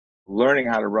learning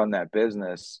how to run that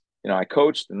business. I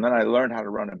coached and then I learned how to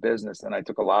run a business, and I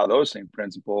took a lot of those same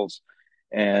principles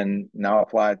and now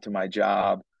apply it to my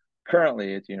job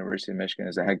currently at the University of Michigan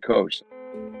as a head coach.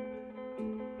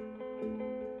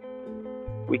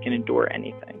 We can endure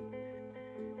anything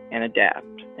and adapt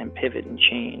and pivot and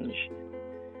change.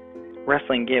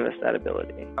 Wrestling gave us that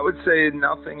ability. I would say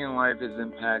nothing in life has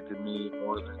impacted me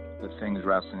more than the things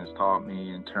wrestling has taught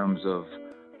me in terms of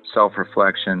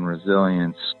self-reflection,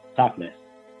 resilience. Toughness.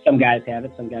 Some guys have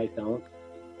it, some guys don't.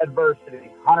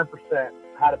 Adversity, 100%.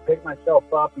 How to pick myself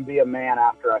up and be a man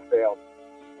after I failed.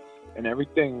 And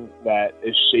everything that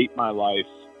has shaped my life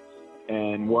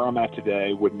and where I'm at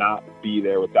today would not be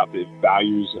there without the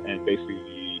values and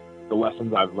basically the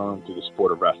lessons I've learned through the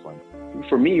sport of wrestling.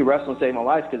 For me, wrestling saved my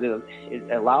life because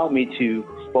it allowed me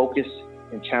to focus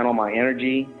and channel my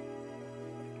energy.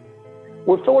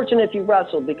 We're fortunate if you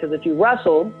wrestled, because if you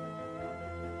wrestled,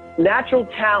 natural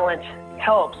talent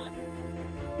helps,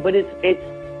 but it's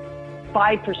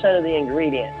 5% of the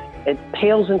ingredient. It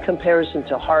pales in comparison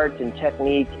to heart and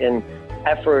technique and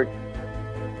effort.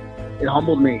 It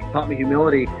humbled me, taught me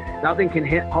humility. Nothing can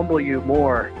humble you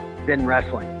more than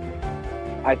wrestling.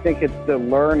 I think it's the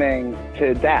learning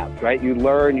to adapt, right? You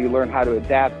learn how to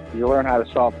adapt, you learn how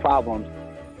to solve problems.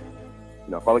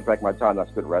 If I look back at my time I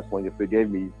spent wrestling, if it gave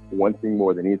me one thing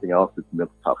more than anything else, it's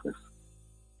mental toughness.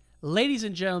 Ladies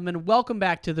and gentlemen, welcome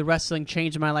back to the Wrestling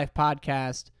Changed My Life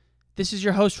podcast. This is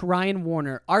your host, Ryan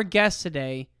Warner. Our guest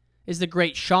today is the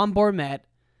great Sean Bormet,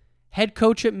 head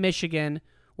coach at Michigan,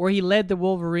 where he led the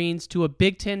Wolverines to a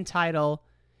Big Ten title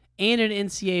and an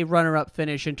NCAA runner-up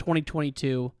finish in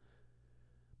 2022.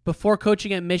 Before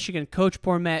coaching at Michigan, Coach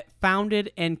Bormet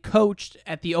founded and coached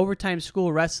at the Overtime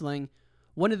School Wrestling,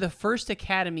 one of the first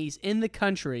academies in the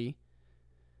country.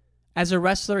 As a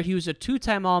wrestler, he was a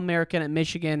two-time All-American at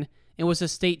Michigan and was a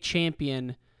state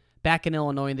champion back in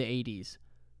Illinois in the 80s.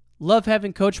 Love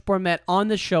having Coach Bormet on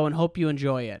the show and hope you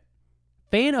enjoy it.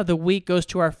 Fan of the Week goes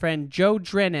to our friend Joe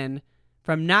Drennan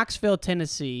from Knoxville,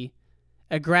 Tennessee,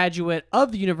 a graduate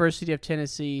of the University of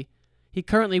Tennessee. He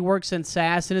currently works in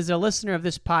SAS and is a listener of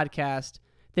this podcast.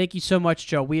 Thank you so much,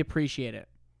 Joe. We appreciate it.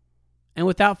 And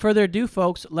without further ado,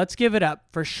 folks, let's give it up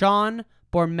for Sean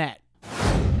Bormet.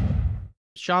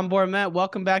 Sean Bormet,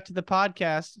 welcome back to the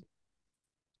podcast.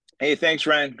 Hey, thanks,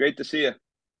 Ryan. Great to see you.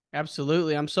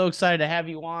 Absolutely. I'm so excited to have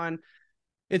you on.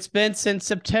 It's been since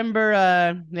September,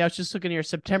 I was just looking here,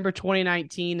 September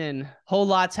 2019, and whole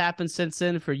lot's happened since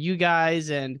then for you guys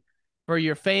and for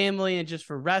your family and just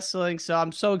for wrestling. So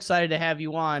I'm so excited to have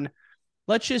you on.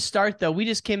 Let's just start, though. We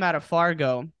just came out of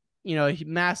Fargo, a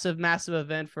massive, massive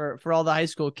event for all the high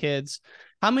school kids.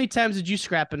 How many times did you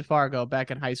scrap in Fargo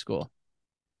back in high school?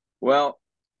 Well,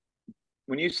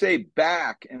 when you say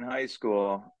back in high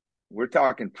school, we're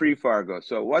talking pre-Fargo.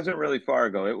 So it wasn't really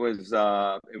Fargo. It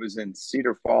was in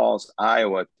Cedar Falls,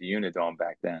 Iowa, at the Unidome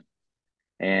back then.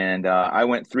 And I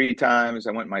went 3 times.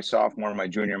 I went my sophomore, my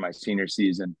junior, my senior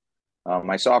season.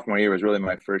 My sophomore year was really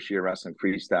my first year wrestling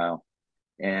freestyle.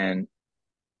 And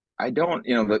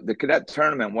the cadet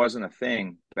tournament wasn't a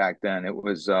thing back then. It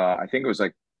was, I think it was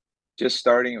like just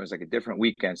starting. It was like a different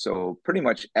weekend. So pretty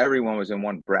much everyone was in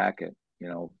one bracket,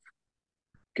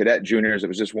 cadet juniors, it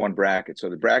was just one bracket. So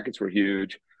the brackets were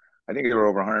huge. I think there were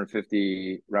over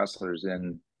 150 wrestlers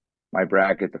in my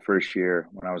bracket the first year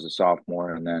when I was a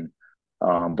sophomore. And then,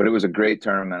 but it was a great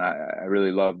tournament. I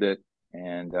really loved it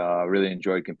and really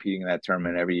enjoyed competing in that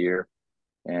tournament every year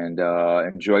and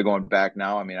enjoy going back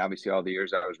now. I mean, obviously all the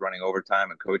years I was running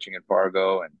overtime and coaching at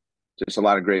Fargo, and just a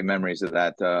lot of great memories of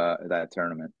that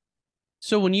tournament.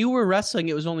 So when you were wrestling,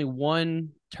 it was only one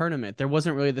tournament. There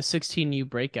wasn't really the 16U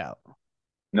breakout.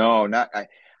 No,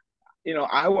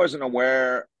 I wasn't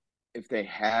aware if they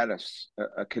had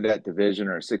a cadet division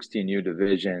or a 16U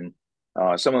division.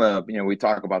 Some of the, we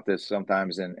talk about this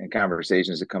sometimes in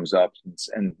conversations. It comes up,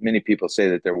 and many people say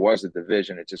that there was a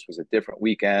division. It just was a different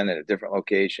weekend at a different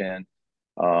location.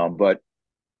 But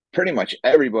pretty much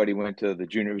everybody went to the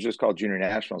junior. It was just called Junior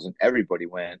Nationals, and everybody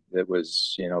went. That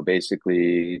was,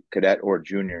 basically cadet or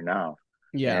junior now.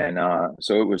 Yeah. And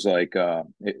so it was like,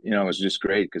 it was just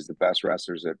great because the best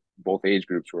wrestlers at both age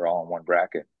groups were all in one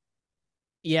bracket.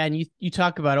 Yeah, and you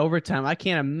talk about overtime. I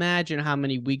can't imagine how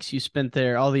many weeks you spent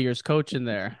there, all the years coaching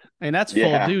there. And that's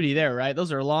full duty there, right?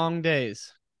 Those are long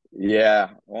days. Yeah,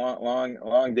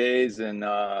 long days and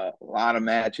a lot of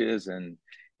matches, and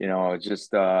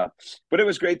just but it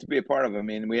was great to be a part of. I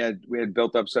mean, we had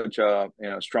built up such a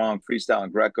strong freestyle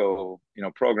and Greco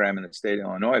program in the state of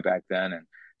Illinois back then, and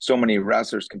so many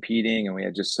wrestlers competing, and we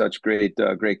had just such great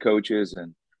coaches,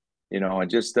 and and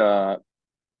just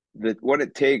what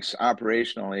it takes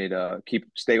operationally to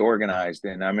stay organized.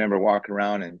 And I remember walking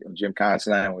around, and Jim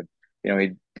Considine would,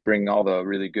 he'd bring all the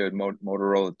really good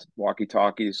Motorola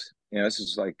walkie-talkies. This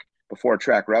is like before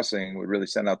track wrestling would really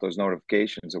send out those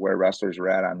notifications of where wrestlers were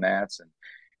at on mats. And,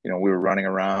 we were running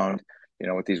around,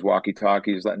 with these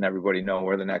walkie-talkies, letting everybody know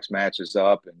where the next match is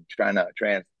up and trying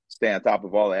to stay on top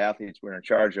of all the athletes we're in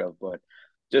charge of. But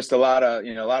just a lot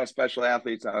of special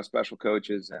athletes, a lot of special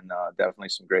coaches, and definitely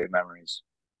some great memories.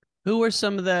 Who were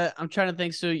some of I'm trying to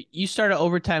think. So you started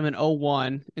overtime in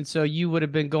 01, and so you would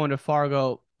have been going to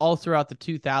Fargo all throughout the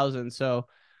 2000s. So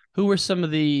who were some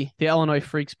of the Illinois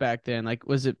freaks back then? Like,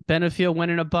 was it Benefield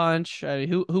winning a bunch?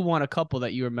 Who won a couple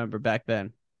that you remember back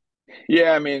then?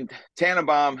 Yeah, I mean,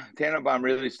 Tannenbaum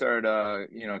really started,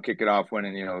 kick it off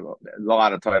winning, a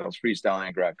lot of titles, freestyle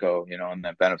and Greco, and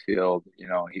then Benefield,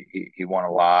 he won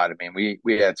a lot. I mean,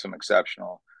 we had some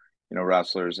exceptional,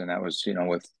 wrestlers, and that was,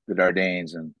 with the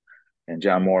Dardanes and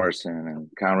John Morrison and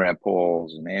Conrad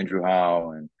Poles and Andrew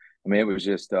Howe. And I mean, it was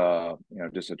just,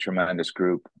 just a tremendous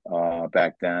group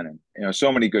back then. And, so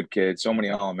many good kids, so many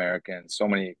All-Americans, so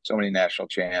many national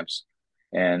champs.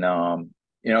 And,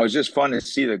 it was just fun to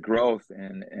see the growth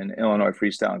in Illinois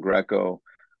freestyle and Greco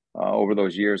over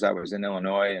those years I was in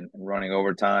Illinois and running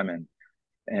overtime,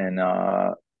 and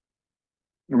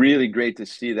really great to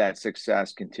see that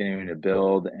success continuing to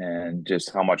build, and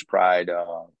just how much pride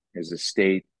as a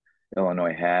state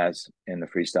Illinois has in the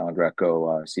freestyle and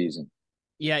Greco season.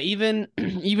 Yeah, even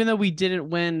though we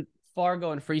didn't win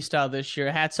Fargo and freestyle this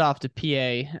year, hats off to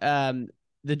PA.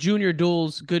 The junior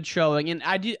duels, good showing. And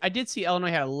I did see Illinois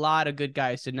had a lot of good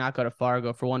guys did not go to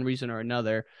Fargo for one reason or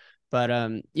another. But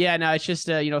it's just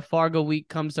Fargo week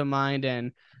comes to mind,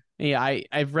 and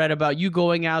I've read about you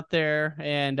going out there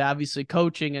and obviously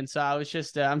coaching, and so I was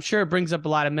just I'm sure it brings up a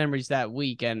lot of memories that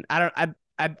week. And I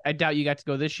doubt you got to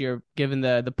go this year given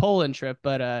the Poland trip,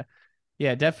 but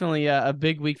definitely a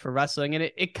big week for wrestling.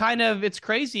 And it's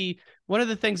crazy. One of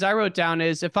the things I wrote down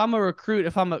is if I'm a recruit,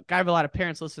 I have a lot of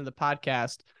parents listening to the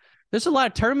podcast, there's a lot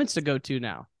of tournaments to go to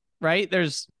now, right?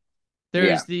 There's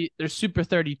Super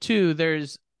 32.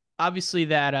 There's obviously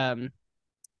that,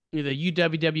 the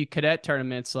UWW cadet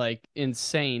tournaments, like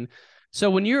insane. So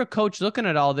when you're a coach looking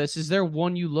at all this, is there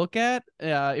one you look at?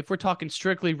 If we're talking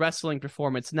strictly wrestling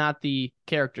performance, not the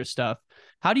character stuff,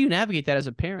 how do you navigate that as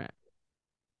a parent?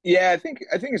 Yeah, I think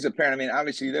as a parent, I mean,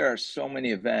 obviously there are so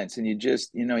many events, and you just,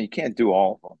 you can't do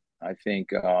all of them. I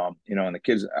think, and the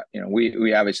kids,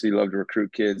 we obviously love to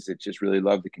recruit kids that just really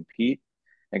love to compete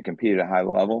and compete at a high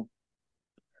level.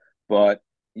 But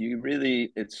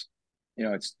it's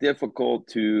difficult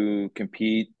to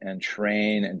compete and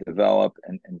train and develop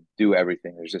and do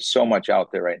everything. There's just so much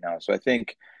out there right now. So I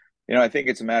think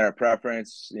it's a matter of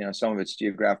preference. Some of it's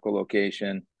geographical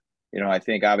location. I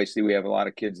think obviously we have a lot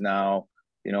of kids now,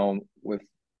 with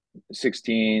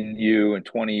 16U and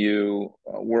 20U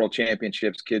world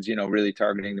championships, kids, really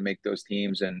targeting to make those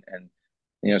teams and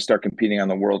start competing on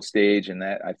the world stage. And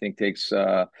that, I think, takes,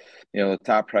 the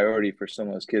top priority for some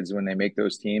of those kids when they make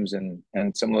those teams. And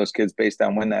some of those kids, based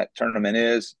on when that tournament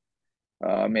is,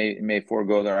 may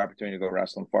forego their opportunity to go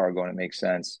wrestle in Fargo, and it makes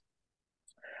sense.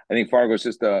 I think Fargo is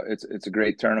just it's a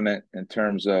great tournament in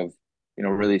terms of,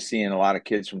 really seeing a lot of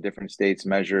kids from different states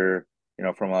measure,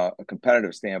 from a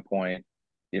competitive standpoint,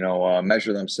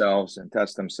 measure themselves and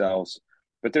test themselves.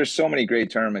 But there's so many great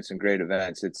tournaments and great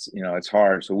events. It's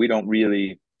hard. So I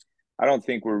don't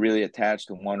think we're really attached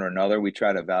to one or another. We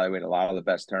try to evaluate a lot of the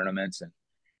best tournaments, and,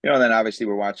 then obviously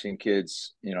we're watching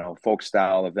kids, folk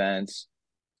style events.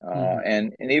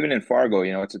 And even in Fargo,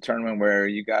 it's a tournament where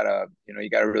you gotta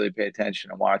really pay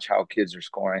attention and watch how kids are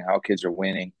scoring, how kids are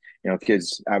winning.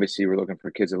 Kids, obviously we're looking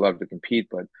for kids that love to compete,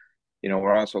 but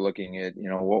we're also looking at,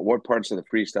 what parts of the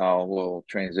freestyle will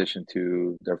transition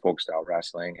to their folk style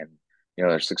wrestling and,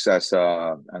 their success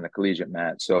on the collegiate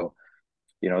mat. So,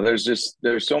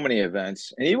 there's so many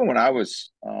events. And even when I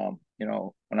was,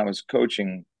 when I was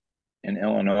coaching in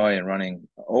Illinois and running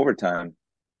overtime,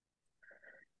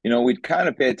 we'd kind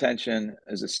of pay attention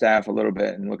as a staff a little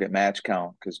bit and look at match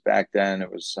count, because back then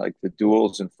it was like the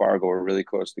duels in Fargo were really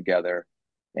close together.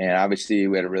 And obviously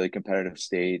we had a really competitive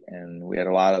state, and we had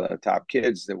a lot of the top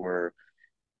kids that were,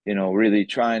 really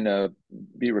trying to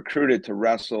be recruited to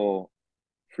wrestle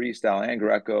freestyle and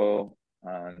Greco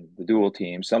on the dual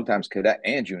team, sometimes cadet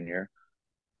and junior,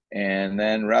 and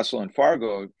then wrestle in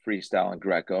Fargo freestyle and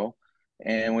Greco.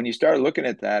 And when you start looking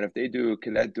at that, if they do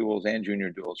cadet duels and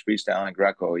junior duels, freestyle and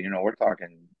Greco, we're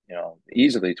talking,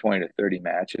 easily 20 to 30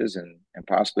 matches and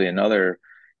possibly another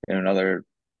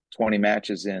 20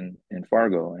 matches in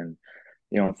Fargo. And,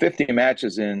 50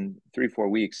 matches in 3-4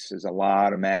 weeks is a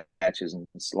lot of matches, and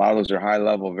a lot of those are high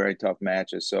level, very tough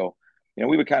matches. So,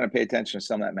 we would kind of pay attention to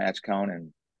some of that match count,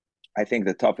 and I think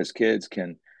the toughest kids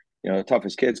can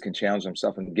challenge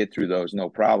themselves and get through those no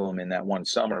problem in that one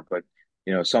summer. But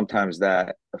sometimes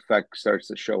that effect starts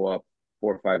to show up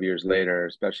 4 or 5 years later,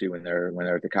 especially when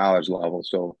they're at the college level.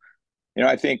 So,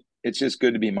 I think it's just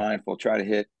good to be mindful, try to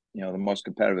hit the most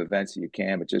competitive events that you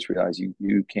can, but just realize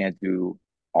you can't do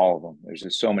all of them. There's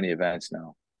just so many events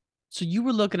now. So you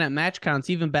were looking at match counts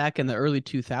even back in the early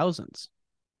 2000s.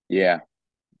 Yeah.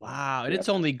 Wow. And it's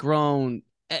only grown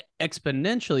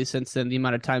exponentially since then, the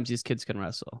amount of times these kids can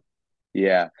wrestle.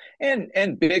 Yeah.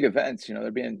 And big events,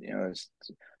 they're being,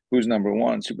 who's number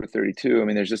one, Super 32. I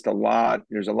mean, there's a lot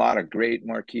of great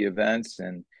marquee events.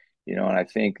 And, and I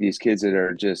think these kids that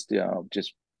are just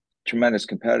tremendous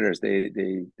competitors, they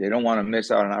don't want to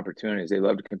miss out on opportunities. They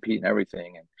love to compete in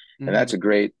everything. And that's a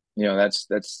great,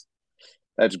 that's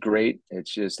great.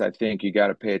 It's just, I think you got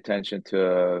to pay attention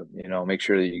to, make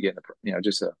sure that you get,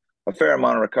 just a fair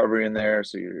amount of recovery in there.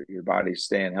 So your body's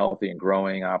staying healthy and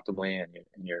growing optimally. And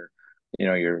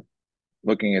you're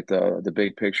looking at the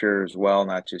big picture as well,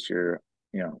 not just your,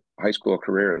 high school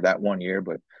career that one year,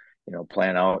 but,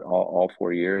 plan out all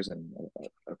 4 years and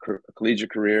a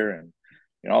collegiate career and,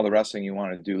 all the wrestling you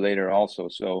want to do later also.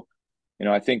 So,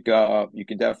 I think you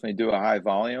can definitely do a high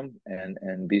volume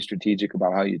and be strategic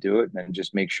about how you do it, and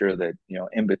just make sure that,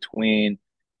 in between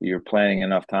you're planning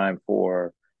enough time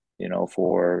for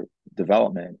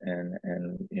development and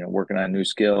working on new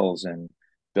skills and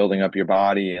building up your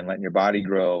body and letting your body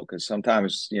grow. Because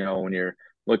sometimes, when you're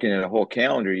looking at a whole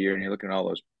calendar year and you're looking at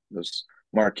all those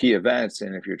marquee events,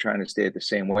 and if you're trying to stay at the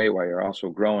same weight while you're also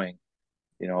growing,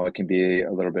 it can be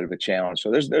a little bit of a challenge.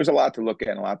 So there's a lot to look at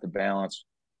and a lot to balance,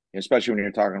 especially when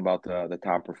you're talking about the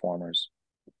top performers.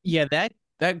 Yeah,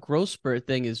 that growth spurt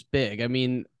thing is big. I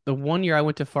mean, the one year I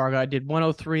went to Fargo, I did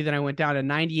 103, then I went down to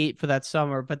 98 for that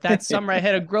summer. But that summer I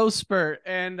had a growth spurt,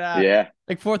 and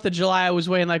like 4th of July, I was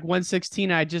weighing like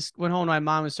 116. I just went home to my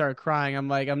mom and started crying. I'm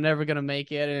like, I'm never gonna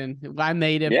make it, and I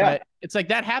made it. But it's like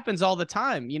that happens all the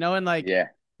time, and like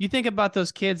you think about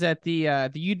those kids at the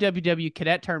UWW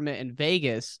cadet tournament in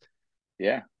Vegas.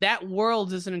 Yeah. That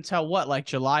world isn't until what, like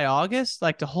July, August?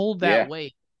 Like to hold that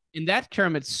weight. And that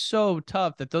tournament's so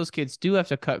tough that those kids do have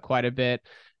to cut quite a bit.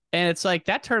 And it's like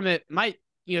that tournament might,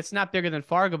 it's not bigger than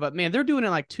Fargo, but man, they're doing it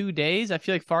in like 2 days. I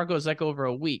feel like Fargo is like over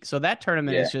a week. So that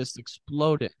tournament is just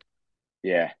exploded.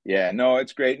 Yeah. Yeah. No,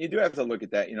 it's great. And you do have to look at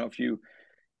that.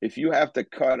 If you have to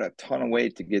cut a ton of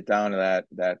weight to get down to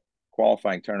that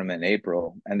qualifying tournament in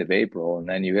end of April, and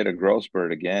then you hit a growth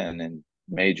spurt again in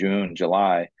May, June,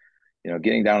 July,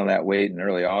 getting down to that weight in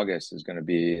early August is going to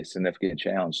be a significant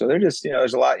challenge. So there's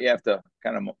a lot you have to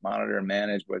kind of monitor and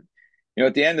manage. But,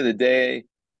 at the end of the day,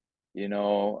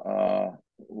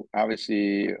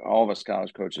 obviously all of us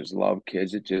college coaches love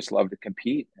kids that just love to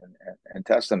compete and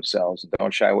test themselves and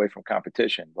don't shy away from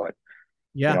competition. But,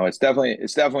 it's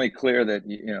definitely clear that,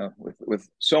 with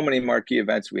so many marquee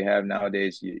events we have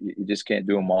nowadays, you just can't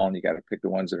do them all, and you got to pick the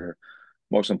ones that are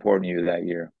most important to you that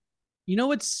year.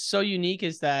 What's so unique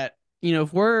is that,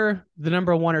 if we're the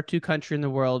number 1 or 2 country in the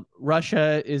world,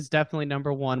 Russia is definitely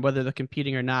number 1, whether they're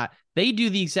competing or not. They do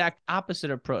the exact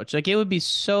opposite approach. Like, it would be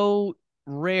so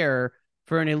rare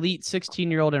for an elite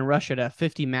 16-year-old in Russia to have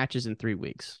 50 matches in 3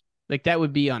 weeks. Like, that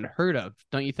would be unheard of,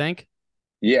 don't you think?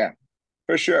 Yeah,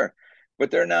 for sure.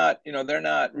 But they're not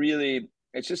really,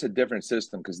 it's just a different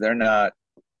system, because they're not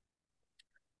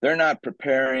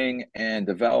preparing and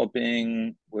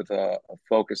developing with a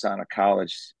focus on a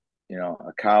college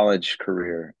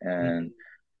career, and,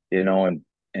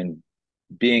 and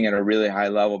being at a really high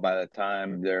level by the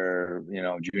time they're,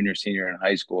 junior, senior in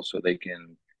high school, so they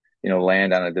can,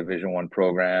 land on a Division I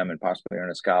program and possibly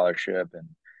earn a scholarship and,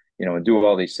 and do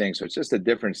all these things. So it's just a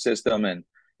different system. And,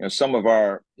 some of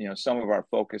our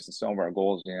focus and some of our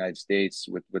goals in the United States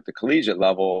with the collegiate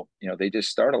level, they just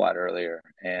start a lot earlier.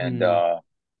 And, and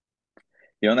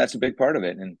that's a big part of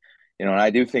it. And, and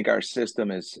I do think our system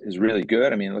is really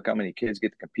good. I mean, look how many kids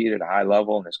get to compete at a high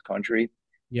level in this country,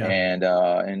 and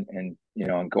go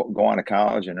on to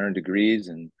college and earn degrees,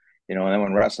 and and then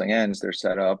when wrestling ends, they're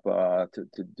set up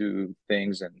to do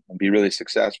things and be really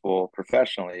successful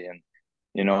professionally. And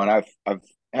and I've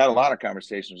had a lot of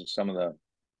conversations with some of the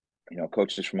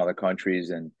coaches from other countries,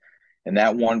 and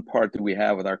that one part that we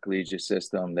have with our collegiate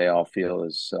system, they all feel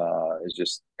is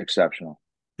just exceptional.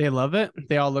 They love it.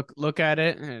 They all look at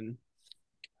it, and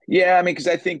yeah, I mean, because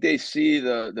I think they see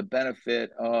the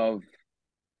benefit of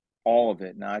all of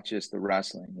it, not just the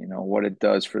wrestling. What it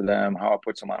does for them, how it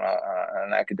puts them on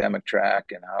an academic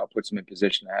track, and how it puts them in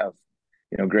position to have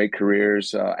great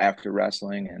careers after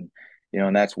wrestling,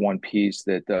 and that's one piece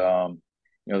that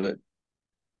that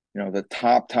the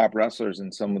top wrestlers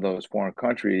in some of those foreign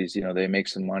countries, they make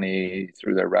some money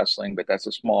through their wrestling, but that's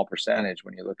a small percentage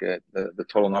when you look at the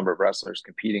total number of wrestlers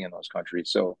competing in those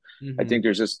countries. So I think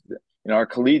there's just, our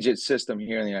collegiate system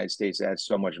here in the United States adds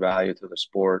so much value to the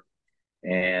sport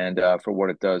and for what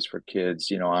it does for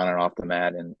kids, on and off the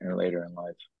mat and later in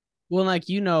life. Well, like,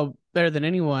 better than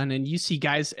anyone, and you see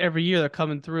guys every year that are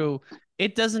coming through.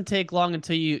 It doesn't take long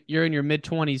until you're in your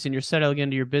mid-20s and you're settling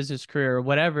into your business career or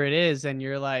whatever it is, and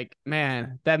you're like,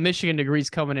 man, that Michigan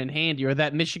degree's coming in handy, or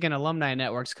that Michigan alumni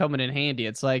network's coming in handy.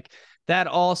 It's like that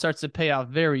all starts to pay off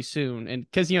very soon. And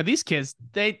because, these kids,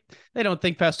 they don't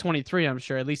think past 23, I'm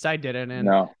sure. At least I didn't. And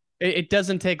no, it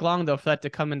doesn't take long, though, for that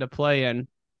to come into play. And,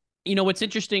 what's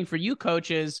interesting for you, Coach,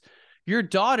 is your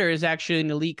daughter is actually an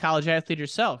elite college athlete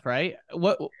herself, right?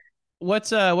 What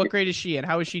grade is she in?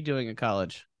 How is she doing in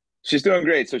college? She's doing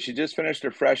great. So she just finished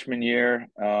her freshman year.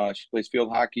 She plays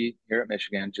field hockey here at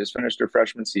Michigan. Just finished her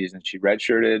freshman season. She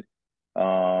redshirted.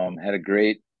 Had a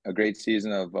great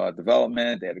season of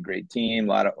development. They had a great team.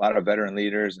 A lot of veteran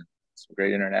leaders and some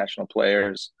great international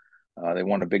players. They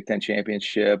won a Big Ten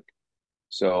championship.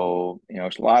 So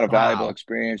it's a lot of valuable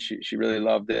experience. She really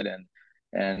loved it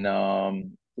and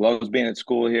loves being at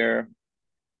school here.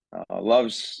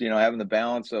 Loves having the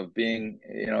balance of being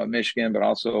at Michigan, but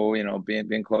also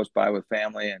being close by with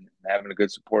family and having a good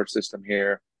support system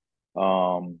here.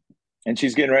 And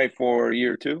she's getting ready for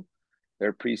year 2.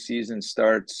 Their preseason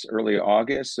starts early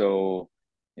August, so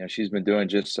she's been doing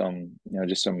just some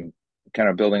kind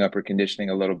of building up her conditioning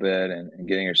a little bit and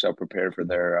getting herself prepared for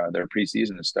their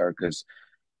preseason to start. Because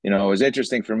it was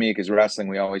interesting for me because wrestling,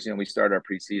 we always we start our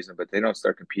preseason, but they don't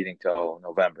start competing till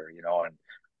November.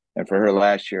 And for her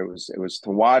last year, it was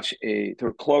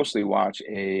to closely watch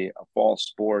a fall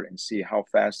sport and see how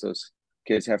fast those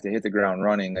kids have to hit the ground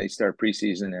running. They start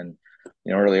preseason in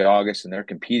early August, and they're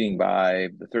competing by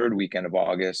the 3rd weekend of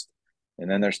August,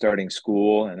 and then they're starting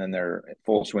school, and then they're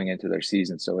full swing into their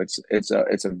season. So it's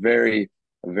a very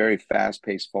fast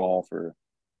paced fall for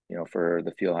for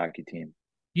the field hockey team.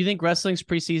 Do you think wrestling's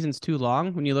preseason's too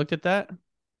long when you looked at that?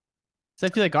 So I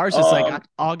feel like ours is like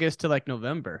August to like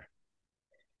November.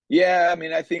 Yeah, I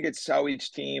mean, I think it's how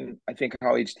each team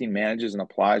manages and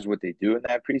applies what they do in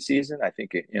that preseason. I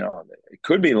think it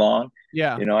could be long.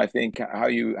 Yeah. I think how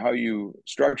you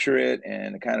structure it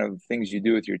and the kind of things you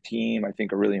do with your team, I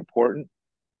think are really important.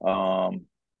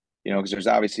 Because there's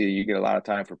obviously you get a lot of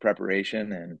time for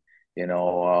preparation and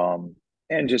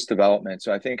and just development.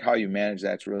 So I think how you manage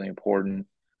that's really important.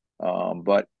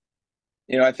 But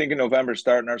I think in November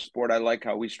starting our sport, I like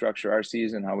how we structure our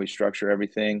season, how we structure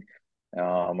everything.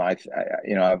 I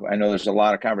know there's a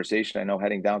lot of conversation. I know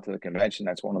heading down to the convention,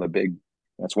 that's one of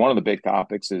the big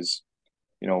topics is,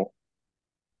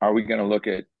 are we going to look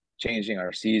at changing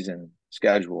our season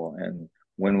schedule and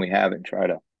when we have it and try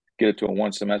to get it to a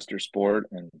 1 semester sport?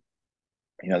 And,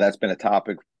 that's been a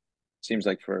topic, seems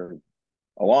like for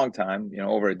a long time,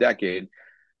 over a decade.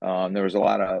 There was a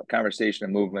lot of conversation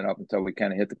and movement up until we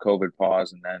kind of hit the COVID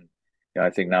pause. And then, I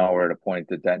think now we're at a point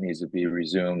that needs to be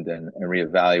resumed and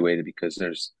reevaluated because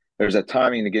there's a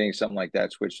timing to getting something like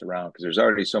that switched around because there's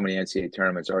already so many NCAA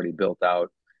tournaments already built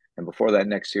out. And before that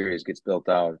next series gets built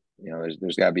out,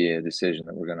 there's got to be a decision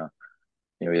that we're going to,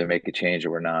 either make a change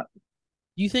or we're not.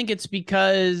 Do you think it's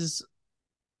because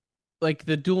like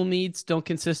the dual meets don't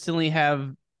consistently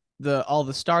have all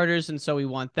the starters and so we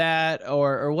want that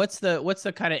or what's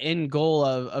the kind of end goal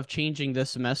of changing this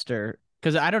semester?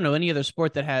 Because I don't know any other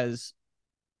sport that has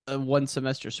a 1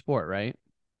 semester sport, right?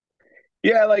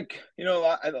 Yeah, like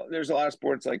there's a lot of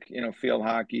sports like field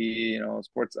hockey,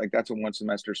 sports like that's a 1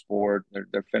 semester sport.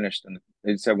 They're finished and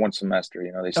they said 1 semester.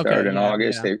 They start in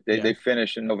August, they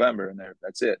finish in November, and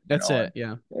that's it. That's it.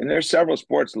 Yeah. And there's several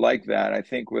sports like that. I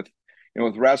think with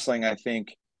wrestling, I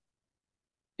think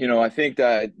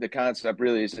that the concept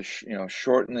really is to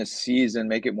shorten the season,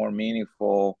 make it more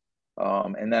meaningful,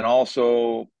 and then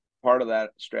also part of that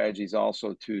strategy is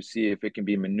also to see if it can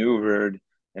be maneuvered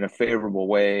in a favorable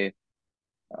way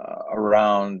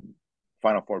around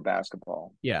Final Four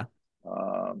basketball. Yeah.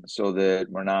 So that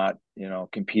we're not,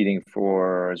 competing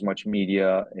for as much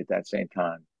media at that same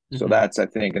time. Mm-hmm. So that's, I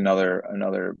think,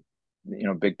 another,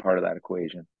 big part of that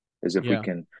equation is if we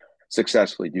can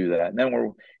successfully do that. And then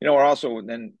we're also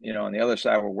then, on the other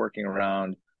side, we're working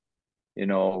around,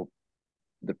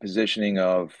 the positioning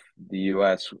of the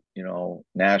U.S.,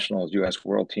 nationals, U.S.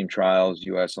 World Team trials,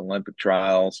 U.S. Olympic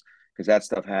trials, because that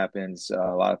stuff happens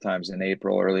a lot of times in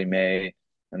April, early May,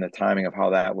 and the timing of how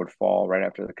that would fall right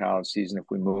after the college season if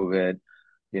we move it.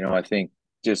 I think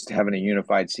just having a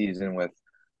unified season with,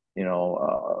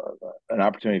 an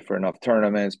opportunity for enough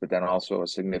tournaments, but then also a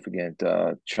significant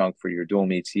chunk for your dual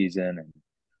meet season.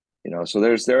 And, so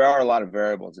there are a lot of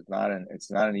variables. It's not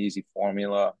an easy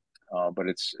formula, but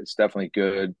it's definitely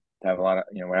good to have a lot of,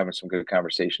 we're having some good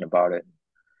conversation about it.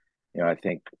 I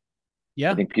think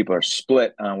people are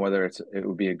split on whether it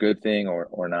would be a good thing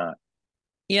or not.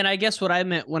 Yeah, and I guess what I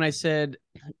meant when I said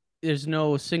there's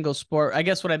no single sport, I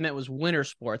guess what I meant was winter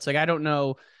sports. Like, I don't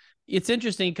know. It's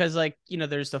interesting because, like,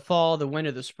 there's the fall, the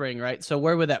winter, the spring, right? So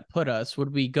where would that put us?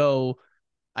 Would we go?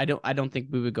 I don't think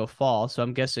we would go fall. So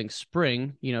I'm guessing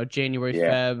spring, January,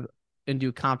 Feb, and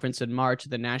do conference in March,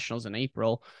 the nationals in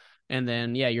April. And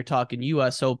then, you're talking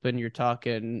US Open, you're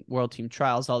talking World Team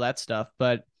Trials, all that stuff.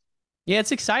 But yeah,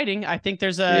 it's exciting. I think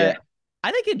I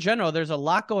think in general, there's a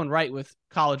lot going right with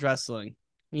college wrestling.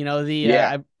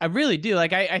 I really do.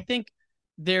 Like, I think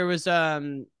there was,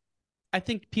 I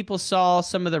think people saw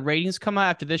some of the ratings come out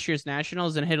after this year's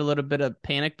nationals and hit a little bit of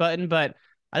panic button. But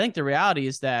I think the reality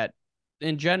is that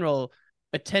in general,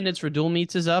 attendance for dual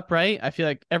meets is up, right? I feel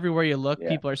like everywhere you look,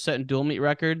 people are setting dual meet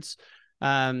records.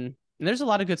 And there's a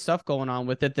lot of good stuff going on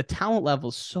with it. The talent level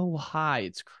is so high.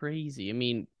 It's crazy. I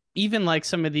mean, even like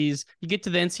some of these, you get to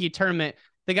the NCAA tournament,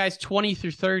 the guys 20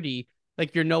 through 30,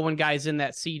 like you're knowing guys in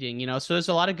that seating, so there's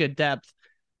a lot of good depth.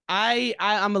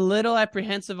 I'm a little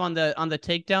apprehensive on the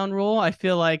takedown rule. I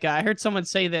feel like I heard someone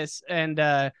say this, and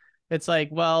it's like,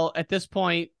 well, at this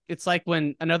point, it's like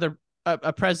when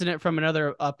a president from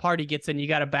another party gets in, you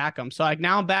got to back them. So like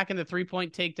now I'm back in the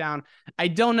 3-point takedown. I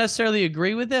don't necessarily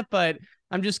agree with it, but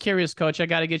I'm just curious, Coach. I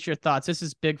got to get your thoughts. This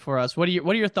is big for us. What are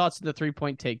your thoughts on the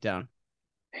 3-point takedown?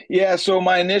 Yeah. So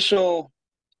my initial,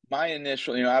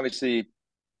 obviously,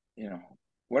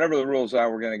 whatever the rules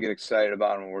are, we're going to get excited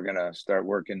about them. We're going to start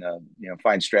working to,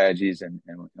 find strategies and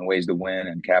ways to win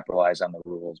and capitalize on the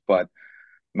rules. But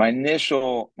my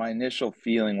initial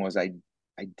feeling was I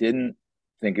didn't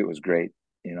think it was great.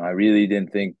 I really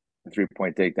didn't think the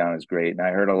 3-point takedown is great. And I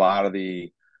heard a lot of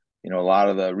the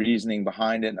reasoning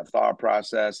behind it and the thought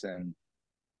process. And,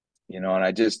 and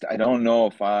I don't know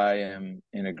if I am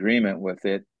in agreement with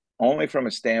it, only from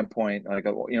a standpoint, like,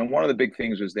 one of the big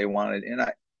things was they wanted,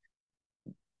 and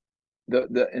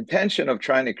the intention of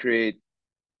trying to create,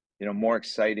 more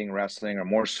exciting wrestling or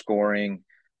more scoring,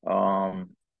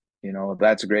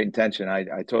 that's a great intention. I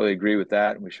totally agree with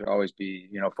that. And we should always be,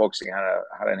 focusing on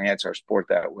how to enhance our sport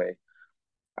that way.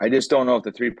 I just don't know if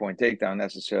the 3-point takedown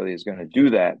necessarily is going to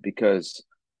do that because,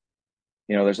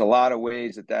 there's a lot of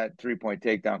ways that 3-point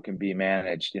takedown can be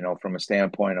managed, from a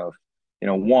standpoint of,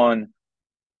 one,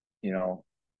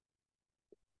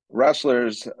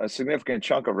 wrestlers, a significant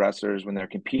chunk of wrestlers, when they're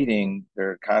competing,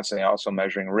 they're constantly also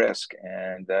measuring risk.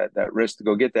 And that risk to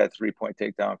go get that 3-point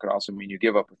takedown could also mean you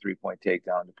give up a 3-point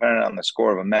takedown. Depending on the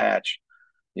score of a match,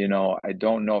 I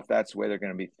don't know if that's the way they're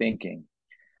going to be thinking.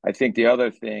 I think the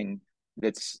other thing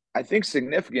that's, I think,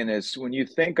 significant is when you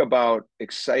think about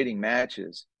exciting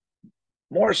matches,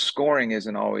 more scoring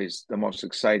isn't always the most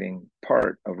exciting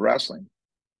part of wrestling.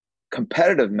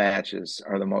 Competitive matches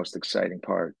are the most exciting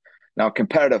part. Now,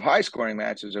 competitive high-scoring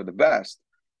matches are the best,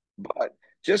 but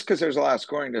just because there's a lot of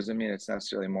scoring doesn't mean it's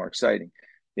necessarily more exciting.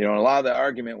 A lot of the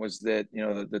argument was that,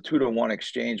 the 2-to-1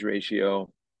 exchange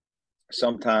ratio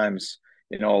sometimes,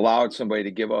 allowed somebody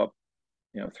to give up,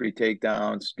 3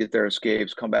 takedowns, get their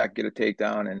escapes, come back, get a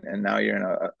takedown, and now you're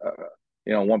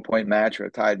in a 1-point match or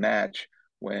a tied match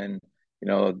when,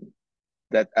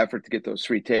 that effort to get those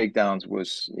 3 takedowns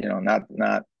was,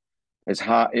 not as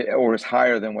high or is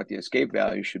higher than what the escape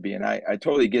value should be. And I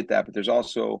totally get that, but there's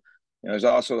also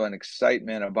an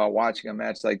excitement about watching a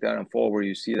match like that unfold where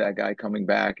you see that guy coming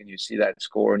back and you see that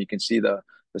score and you can see the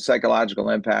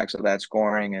psychological impacts of that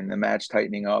scoring and the match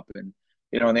tightening up and,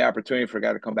 and the opportunity for a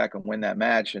guy to come back and win that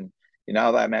match. And,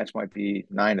 that match might be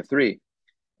 9-3.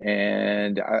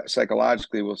 And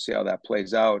psychologically, we'll see how that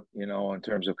plays out, in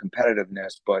terms of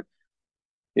competitiveness. But,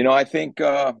 I think,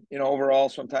 overall,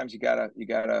 sometimes you gotta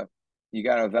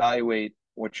evaluate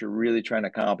what you're really trying to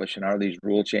accomplish, and are these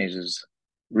rule changes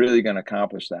really going to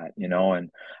accomplish that? And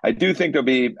I do think there's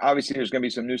going to be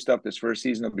some new stuff this first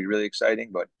season that'll be really exciting.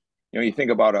 But you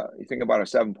think about a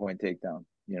 7-point takedown.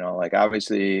 Like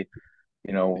obviously,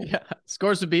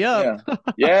 scores would be up.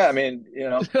 Yeah. I mean,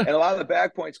 and a lot of the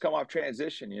back points come off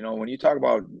transition. When you talk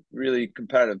about really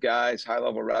competitive guys, high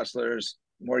level wrestlers,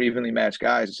 more evenly matched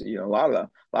guys, a lot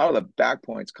of the back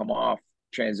points come off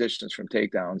transitions from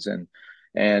takedowns,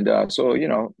 and so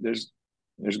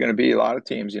there's going to be a lot of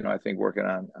teams, I think, working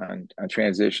on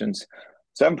transitions.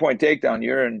 7-point takedown,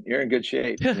 you're in good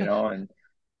shape, and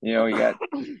you got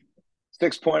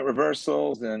 6-point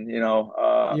reversals, and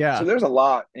so there's a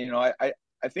lot.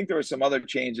 I think there were some other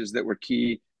changes that were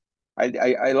key.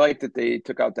 I like that they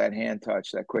took out that hand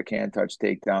touch, that quick hand touch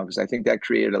takedown, because I think that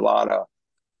created a lot of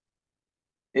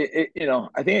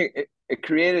I think it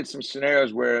created some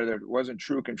scenarios where there wasn't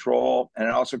true control, and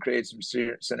it also created some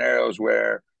scenarios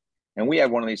where, and we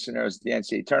had one of these scenarios at the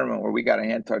NCAA tournament where we got a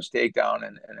hand touch takedown,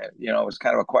 and it was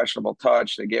kind of a questionable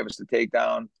touch. They gave us the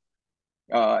takedown,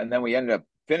 and then we ended up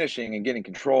finishing and getting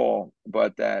control,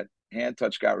 but that hand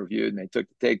touch got reviewed and they took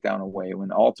the takedown away,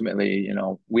 when ultimately,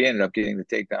 we ended up getting the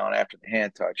takedown after the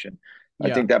hand touch. And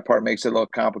I think that part makes it a little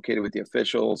complicated with the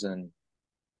officials and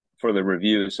for the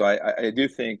review. So I do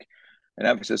think an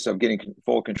emphasis of getting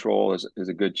full control is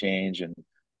a good change. And,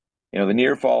 the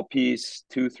near fall piece,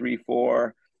 2, 3,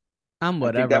 4. I'm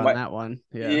whatever on that one.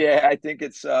 Yeah, I think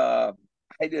it's,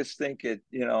 I just think it,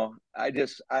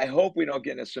 I hope we don't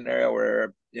get in a scenario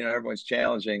where, everyone's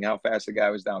challenging how fast the guy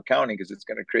was down counting, because it's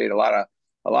going to create a lot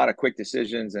of quick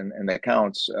decisions and that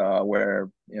counts where,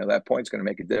 that point's going to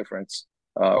make a difference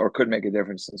or could make a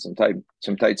difference in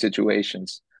some tight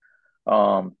situations.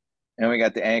 And we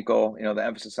got the ankle, the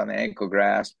emphasis on the ankle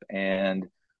grasp, and,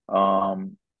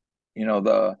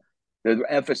 the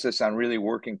emphasis on really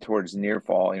working towards near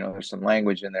fall. There's some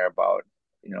language in there about,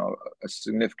 a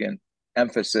significant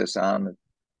emphasis on,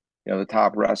 the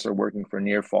top wrestler working for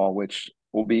near fall, which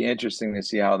will be interesting to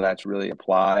see how that's really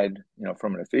applied,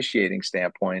 from an officiating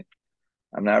standpoint.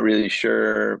 I'm not really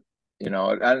sure,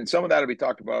 and some of that will be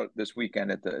talked about this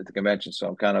weekend at the convention. So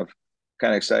I'm kind of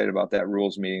excited about that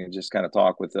rules meeting and just kind of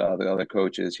talk with the other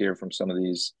coaches, hear from some of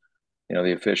these,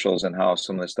 the officials, and how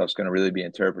some of this stuff's going to really be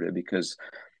interpreted, because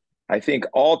I think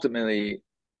ultimately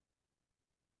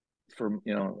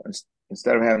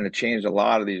instead of having to change a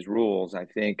lot of these rules, I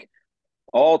think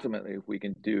ultimately, if we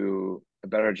can do a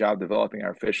better job developing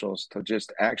our officials to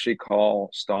just actually call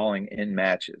stalling in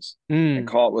matches and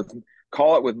call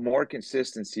it with more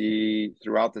consistency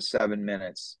throughout the 7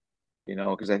 minutes,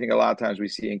 because I think a lot of times we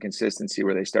see inconsistency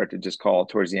where they start to just call it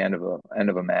towards the end of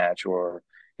a match, or,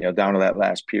 down to that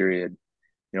last period.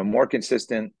 More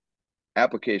consistent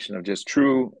application of just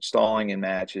true stalling in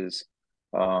matches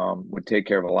would take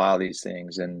care of a lot of these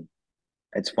things. And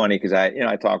it's funny because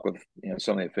I talk with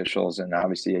some of the officials, and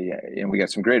obviously we got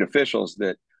some great officials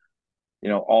that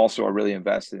also are really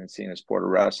invested in seeing the sport of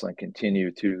wrestling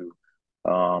continue to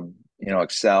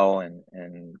excel and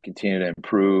continue to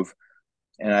improve.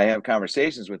 And I have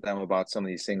conversations with them about some of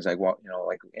these things, like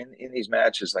like in these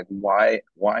matches, like why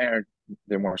aren't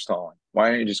there more stalling? Why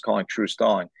aren't you just calling true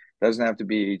stalling? It doesn't have to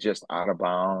be just out of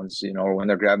bounds, or when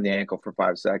they're grabbing the ankle for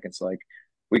 5 seconds. Like,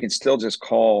 we can still just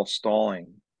call stalling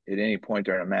at any point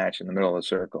during a match in the middle of the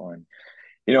circle. And,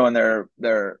 and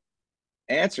their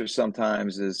answer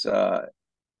sometimes is,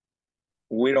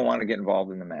 we don't want to get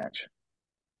involved in the match.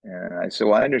 And I said,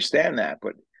 well, I understand that,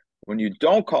 but when you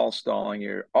don't call stalling,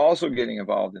 you're also getting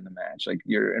involved in the match. Like,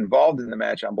 you're involved in the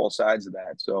match on both sides of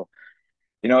that. So,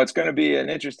 it's going to be an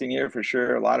interesting year for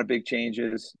sure. A lot of big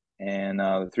changes, and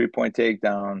the 3-point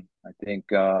takedown, I think,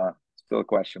 still a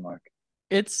question mark.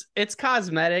 It's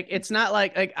cosmetic. It's not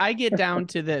like I get down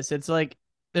to this. It's like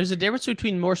there's a difference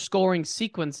between more scoring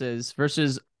sequences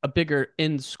versus a bigger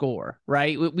end score,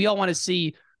 right? We all want to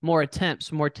see more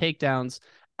attempts, more takedowns.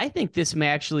 I think this may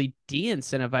actually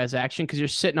de-incentivize action because you're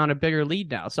sitting on a bigger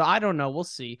lead now. So I don't know. We'll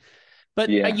see. But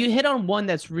you hit on one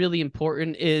that's really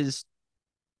important, is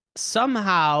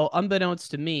somehow,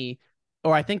 unbeknownst to me,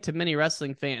 or I think to many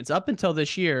wrestling fans, up until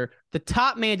this year, the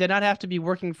top man did not have to be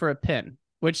working for a pin,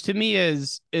 which to me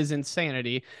is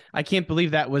insanity. I can't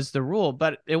believe that was the rule,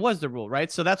 but it was the rule, right?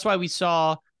 So that's why we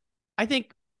saw, I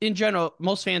think in general,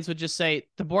 most fans would just say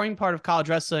the boring part of college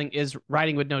wrestling is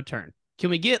riding with no turn. Can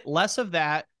we get less of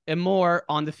that and more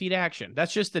on the feet action?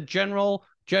 That's just the general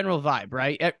vibe,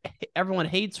 right? Everyone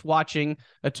hates watching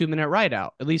a 2-minute ride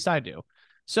out. At least I do.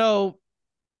 So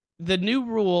the new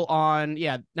rule on,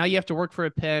 now you have to work for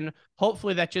a pin.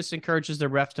 Hopefully that just encourages the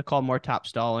refs to call more top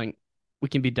stalling. We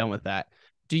can be done with that.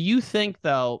 Do you think,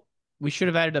 though, we should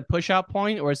have added a push-out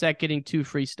point, or is that getting too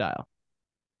freestyle?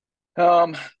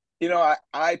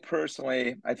 I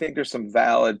personally, I think there's some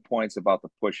valid points about the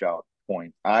push-out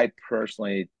point. I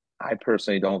personally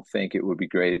don't think it would be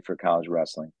great for college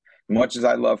wrestling. As much as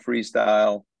I love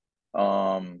freestyle,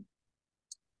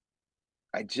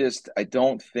 I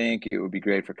don't think it would be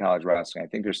great for college wrestling. I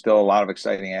think there's still a lot of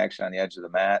exciting action on the edge of the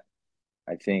mat.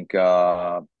 I think,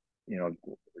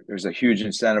 there's a huge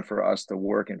incentive for us to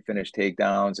work and finish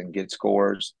takedowns and get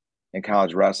scores in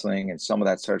college wrestling. And some of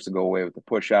that starts to go away with the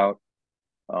push out.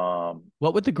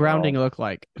 What would the grounding look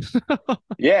like?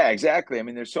 Yeah, exactly. I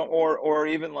mean, there's or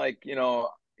even like,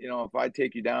 if I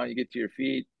take you down, you get to your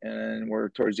feet, and we're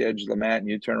towards the edge of the mat, and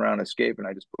you turn around and escape, and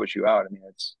I just push you out. I mean,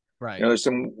 it's Right. there's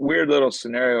some weird little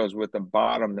scenarios with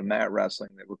the mat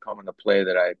wrestling that would come into play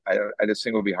that I just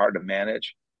think would be hard to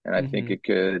manage, and I think it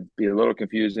could be a little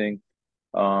confusing,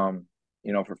 for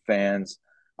fans.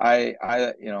 I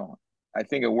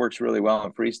think it works really well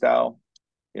in freestyle.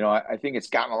 I think it's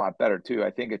gotten a lot better too.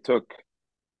 I think it took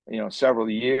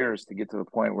several years to get to the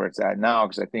point where it's at now,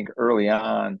 because I think early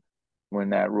on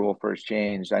when that rule first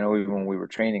changed, I know even when we were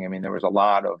training, I mean, there was a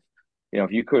lot of,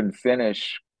 if you couldn't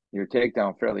finish your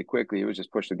takedown fairly quickly, it was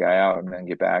just push the guy out and then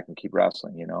get back and keep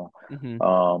wrestling, so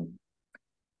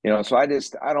I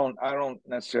don't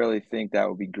necessarily think that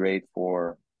would be great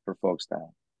for folks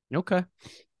now. Okay.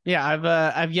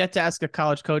 Yeah, I've yet to ask a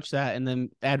college coach that and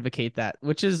then advocate that,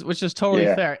 which is totally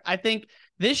fair. I think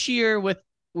this year with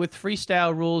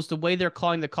freestyle rules, the way they're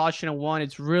calling the caution of one,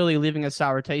 it's really leaving a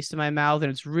sour taste in my mouth,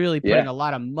 and it's really putting a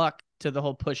lot of muck to the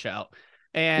whole push out.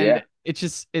 And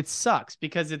it sucks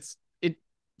because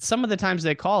some of the times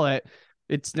they call it,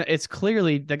 it's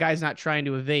clearly the guy's not trying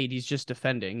to evade, he's just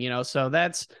defending, so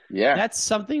that's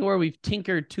something where we've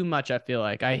tinkered too much. I feel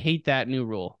like I hate that new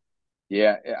rule.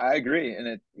 Yeah, I agree,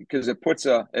 and because it puts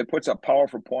a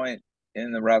powerful point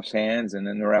in the ref's hands and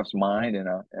in the ref's mind, and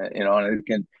and it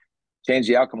can change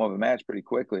the outcome of a match pretty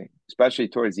quickly, especially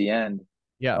towards the end.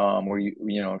 Yeah. Where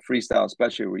in freestyle,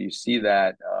 especially where you see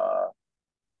that,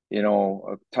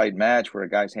 a tight match where a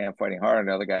guy's hand fighting hard and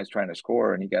the other guy's trying to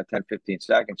score, and you got 10, 15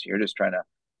 seconds. You're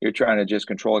trying to just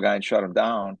control a guy and shut him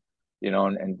down,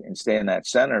 and stay in that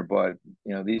center. But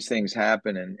these things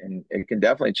happen, and it can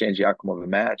definitely change the outcome of a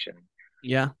match. And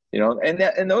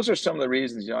and those are some of the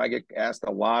reasons, I get asked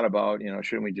a lot about,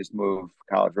 shouldn't we just move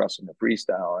college wrestling to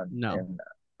freestyle? And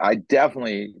I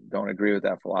definitely don't agree with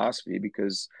that philosophy,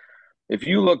 because if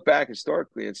you look back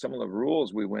historically at some of the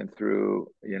rules we went through,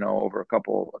 over a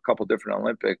couple different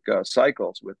Olympic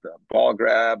cycles with the ball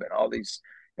grab and all these,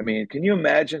 I mean, can you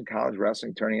imagine college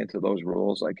wrestling turning into those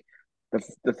rules? Like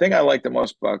the thing I like the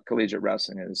most about collegiate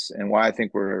wrestling is, and why I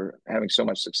think we're having so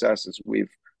much success, is we've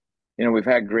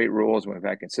had great rules, we've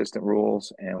had consistent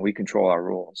rules, and we control our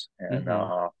rules. And,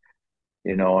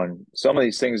 and some of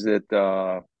these things that,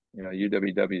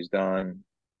 UWW's done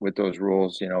with those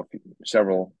rules,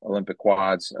 several Olympic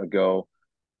quads ago,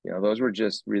 those were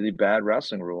just really bad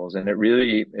wrestling rules. And it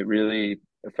really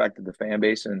affected the fan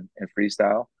base in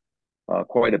freestyle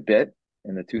quite a bit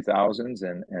in the 2000s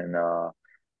and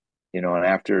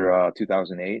after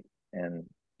 2008. And,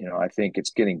 I think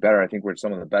it's getting better. I think we're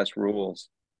some of the best rules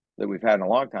that we've had in a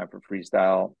long time for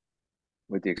freestyle,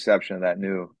 with the exception of that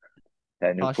new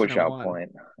push out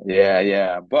point.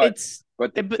 Yeah. But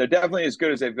they're definitely as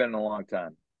good as they've been in a long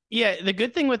time. Yeah. The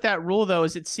good thing with that rule, though,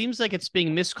 is it seems like it's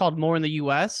being miscalled more in the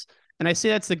US. And I say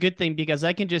that's the good thing, because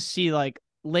I can just see, like,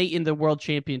 late in the world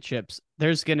championships,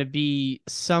 there's going to be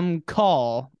some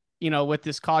call, with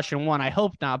this caution one. I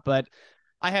hope not, but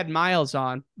I had Miles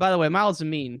on. By the way, Miles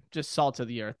Amin, just salt of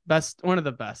the earth. One of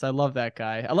the best. I love that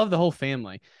guy. I love the whole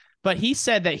family. But he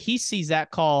said that he sees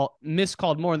that call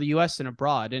miscalled more in the U.S. than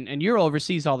abroad. And you're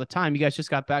overseas all the time. You guys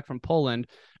just got back from Poland.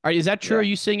 Is that true? Yeah. Are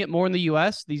you seeing it more in the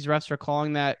U.S.? These refs are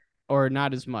calling that, or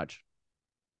not as much?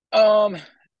 A little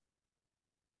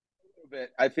bit.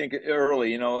 I think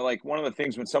early, like one of the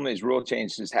things when some of these rule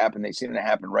changes happen, they always seem to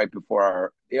happen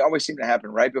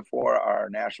right before our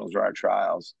nationals or our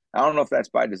trials. I don't know if that's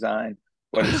by design,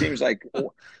 but it seems like,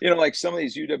 like some of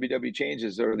these UWW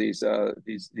changes or these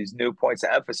new points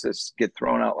of emphasis get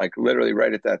thrown out like literally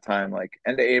right at that time, like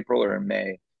end of April or in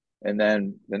May. And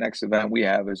then the next event we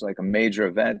have is like a major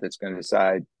event that's going to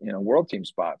decide, world team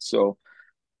spots. So,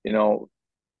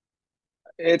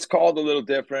 it's called a little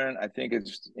different. I think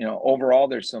it's, overall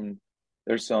there's some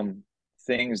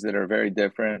things that are very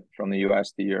different from the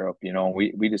US to Europe.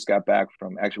 We just got back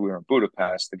from, actually we were in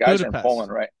Budapest. The guys are in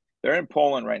Poland, right? They're in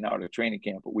Poland right now at a training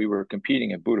camp, but we were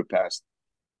competing in Budapest.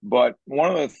 But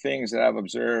one of the things that I've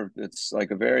observed, it's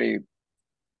like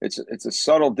it's a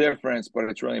subtle difference, but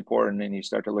it's really important. And you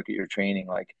start to look at your training,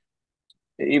 like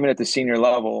even at the senior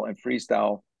level in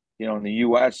freestyle, in the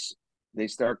US, they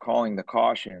start calling the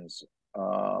cautions.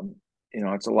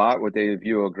 It's a lot what they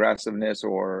view aggressiveness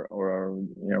or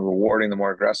rewarding the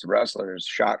more aggressive wrestlers,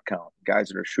 shot count, guys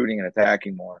that are shooting and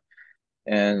attacking more.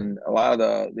 And a lot of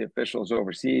the officials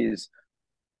overseas,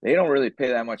 they don't really pay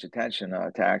that much attention to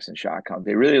attacks and shot count.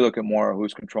 They really look at more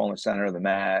who's controlling the center of the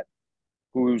mat,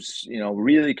 who's,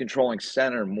 really controlling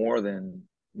center more than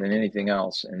anything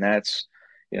else. And that's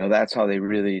how they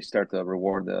really start to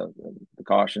reward the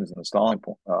cautions and the stalling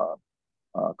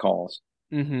calls.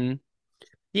 Mm-hmm.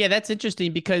 Yeah, that's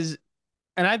interesting, because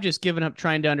And I've just given up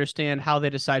trying to understand how they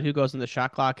decide who goes in the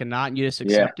shot clock and not, and you just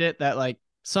Yeah. accept it that like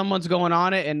someone's going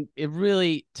on it, and it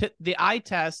really the eye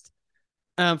test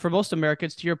for most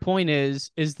Americans, to your point,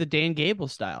 is the Dan Gable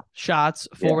style shots,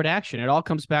 forward action. It all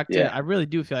comes back to. I really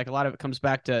do feel like a lot of it comes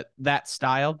back to that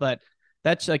style, but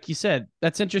that's like you said.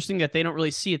 That's interesting that they don't really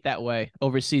see it that way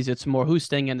overseas. It's more who's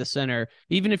staying in the center,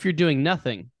 even if you're doing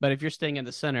nothing. But if you're staying in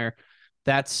the center,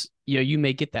 that's you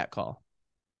may get that call.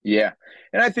 Yeah,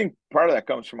 and I think part of that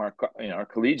comes from our our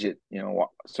collegiate.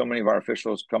 So many of our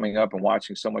officials coming up and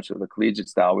watching so much of the collegiate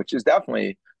style, which is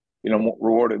definitely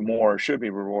rewarded more, should be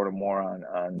rewarded more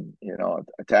on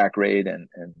attack rate and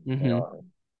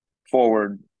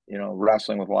forward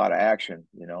wrestling with a lot of action.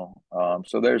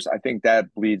 So I think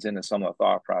that bleeds into some of the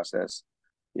thought process,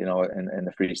 in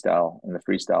the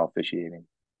freestyle officiating.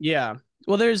 Yeah.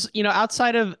 Well, there's,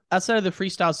 outside of the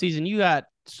freestyle season, you got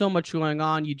so much going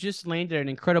on. You just landed an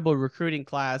incredible recruiting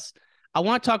class. I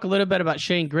want to talk a little bit about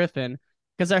Shane Griffin,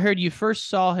 because I heard you first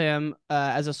saw him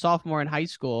as a sophomore in high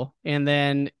school, and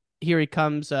then here he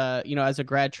comes, as a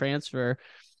grad transfer.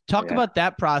 Talk about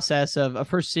that process of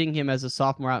first seeing him as a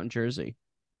sophomore out in Jersey.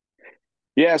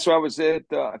 Yeah. So I was at,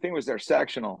 I think it was their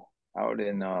sectional out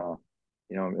in,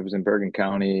 it was in Bergen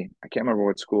County. I can't remember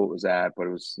what school it was at, but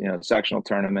it was, sectional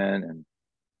tournament. And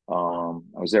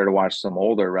I was there to watch some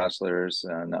older wrestlers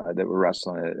and that were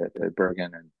wrestling at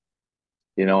Bergen. And,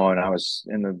 and I was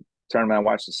in the tournament. I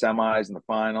watched the semis and the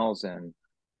finals, and,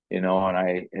 and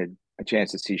I had a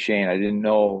chance to see Shane. I didn't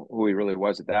know who he really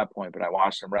was at that point, but I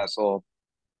watched him wrestle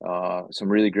some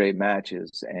really great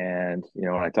matches. And,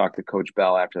 when I talked to Coach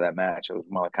Bell after that match, it was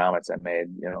one of the comments I made.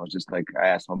 It was just like, I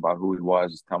asked him about who he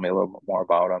was, tell me a little bit more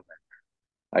about him.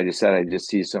 I just said I just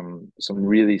see some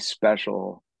really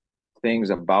special things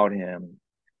about him,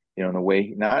 in the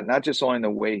way not just only in the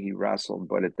way he wrestled,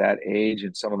 but at that age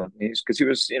and some of the, because he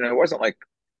was, it wasn't like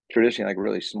traditionally like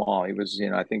really small. He was,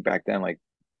 I think back then like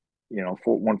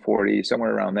 140,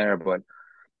 somewhere around there, but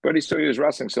he was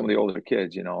wrestling some of the older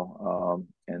kids,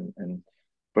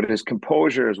 but his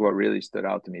composure is what really stood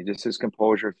out to me. Just his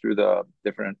composure through the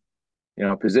different,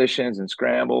 positions and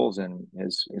scrambles, and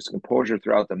his composure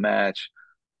throughout the match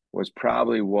was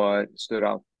probably what stood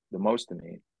out the most to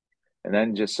me. And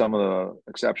then just some of the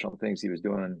exceptional things he was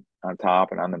doing on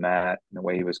top and on the mat, and the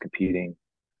way he was competing.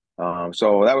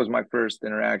 So that was my first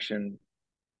interaction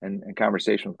and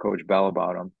conversation with Coach Bell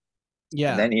about him.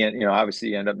 Yeah. And then he,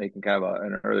 obviously ended up making kind of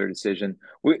an earlier decision.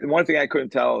 One thing I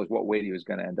couldn't tell is what weight he was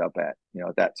going to end up at,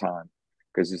 at that time,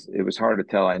 because it was hard to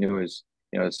tell. I knew his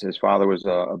father was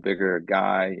a bigger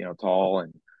guy, tall,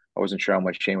 and I wasn't sure how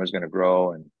much Shane was going to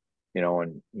grow. And,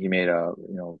 and he made an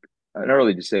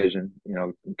early decision,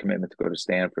 commitment to go to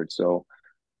Stanford. So,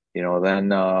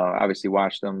 then obviously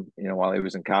watched him, while he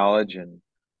was in college,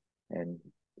 and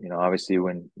obviously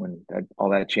when all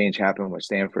that change happened with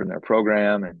Stanford and their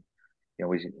program, and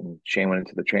when Shane went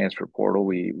into the transfer portal,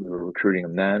 we were recruiting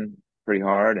him then pretty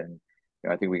hard. And,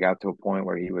 I think we got to a point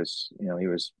where he was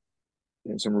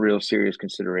in some real serious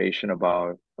consideration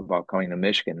about coming to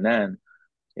Michigan then,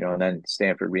 and then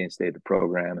Stanford reinstated the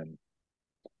program. And,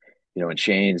 and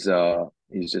Shane's,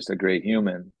 he's just a great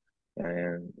human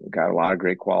and got a lot of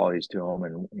great qualities to him.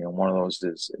 And, one of those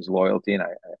is loyalty. And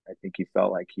I think he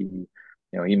felt like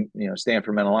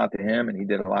Stanford meant a lot to him, and he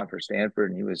did a lot for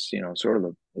Stanford, and he was, sort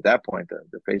of at that point,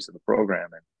 the face of the program.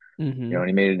 And, and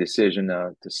he made a decision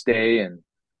to stay and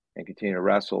continue to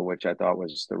wrestle, which I thought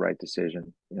was the right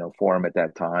decision, for him at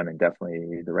that time, and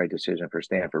definitely the right decision for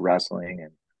Stanford wrestling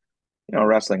and,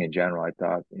 wrestling in general. I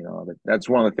thought, that's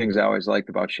one of the things I always liked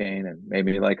about Shane, and made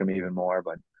me like him even more.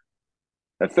 But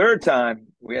the third time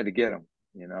we had to get him,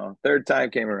 third time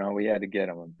came around, we had to get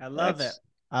him. I love it.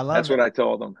 That's what I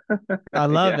told him. I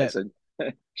love it. I said,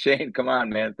 Shane, come on,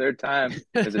 man. Third time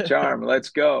is a charm. Let's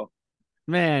go.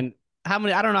 Man, I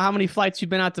don't know how many flights you've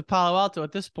been out to Palo Alto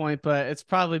at this point, but it's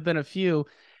probably been a few.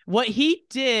 What he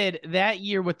did that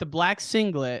year with the black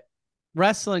singlet,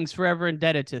 wrestling's forever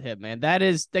indebted to him, man. That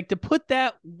is like, to put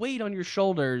that weight on your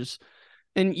shoulders,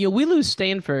 and we lose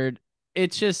Stanford.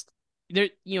 It's just there.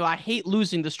 I hate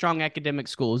losing the strong academic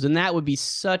schools, and that would be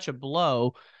such a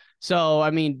blow. So, I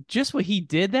mean, just what he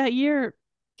did that year,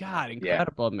 God,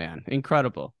 incredible, man.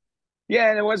 Incredible.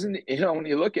 Yeah, and it wasn't, when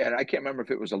you look at it, I can't remember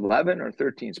if it was 11 or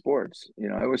 13 sports.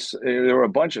 There were a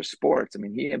bunch of sports. I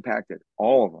mean, he impacted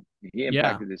all of them. He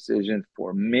impacted the decision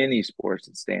for many sports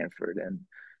at Stanford.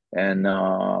 And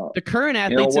the current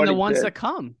athletes and the ones that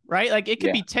come, right? Like, it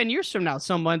could be 10 years from now,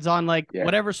 someone's on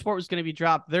whatever sport was going to be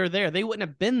dropped. They're there. They wouldn't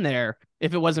have been there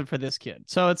if it wasn't for this kid.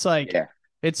 So it's like,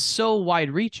 it's so wide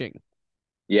reaching.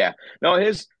 Yeah, no,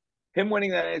 him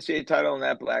winning that NCAA title and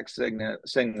that black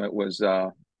singlet was,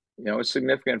 was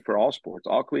significant for all sports,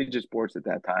 all collegiate sports at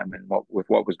that time, and with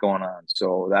what was going on.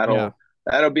 So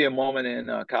that'll be a moment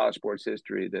in college sports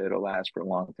history that'll last for a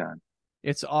long time.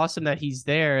 It's awesome that he's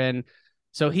there, and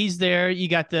so he's there. You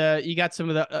got some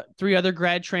of the 3 other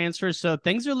grad transfers, so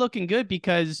things are looking good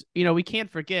because we can't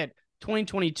forget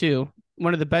 2022,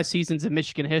 one of the best seasons in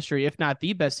Michigan history, if not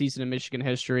the best season in Michigan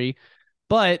history.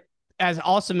 But as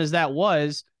awesome as that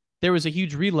was, there was a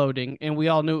huge reloading, and we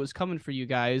all knew it was coming for you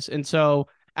guys. And so,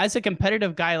 as a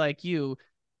competitive guy like you,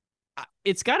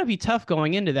 it's got to be tough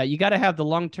going into that. You got to have the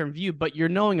long-term view, but you're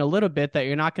knowing a little bit that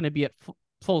you're not going to be at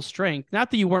full strength.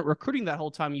 Not that you weren't recruiting that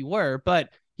whole time, you were, but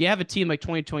you have a team like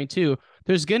 2022,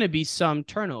 there's going to be some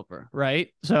turnover,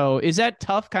 right? So is that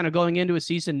tough kind of going into a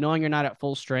season knowing you're not at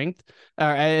full strength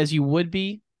as you would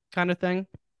be kind of thing?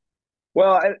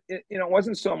 Well, it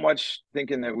wasn't so much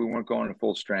thinking that we weren't going to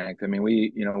full strength. I mean,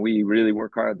 we really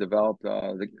work hard to develop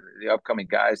the upcoming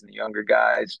guys and the younger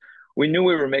guys. We knew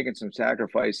we were making some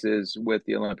sacrifices with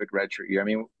the Olympic redshirt year. I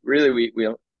mean, really, we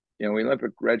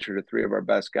Olympic redshirted 3 of our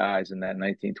best guys in that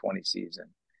 1920 season.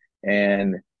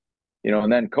 And,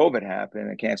 and then COVID happened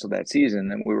and canceled that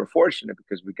season. And we were fortunate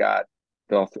because we got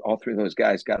all 3 of those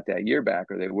guys got that year back,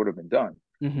 or they would have been done,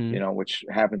 which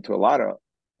happened to a lot of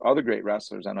other great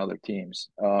wrestlers on other teams.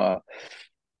 But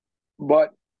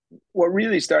what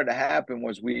really started to happen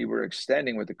was we were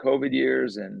extending with the COVID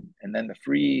years and then the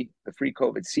free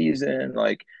COVID season.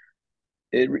 Like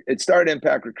it started to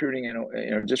impact recruiting,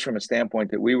 just from a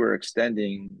standpoint that we were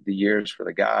extending the years for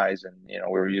the guys, and we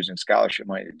were using scholarship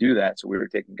money to do that. So we were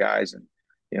taking guys and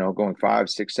going 5,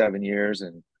 6, 7 years,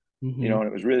 and and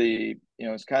it was really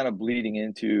it's kind of bleeding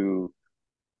into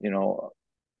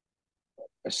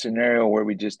a scenario where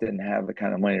we just didn't have the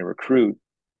kind of money to recruit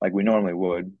like we normally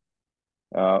would,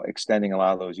 extending a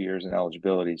lot of those years in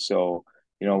eligibility. So,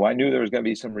 I knew there was going to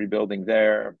be some rebuilding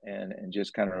there and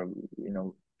just kind of,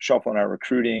 shuffling our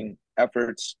recruiting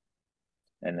efforts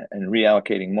and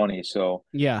reallocating money. So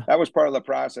that was part of the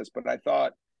process. But I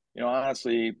thought,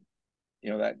 honestly,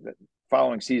 that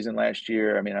following season last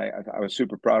year, I mean, I was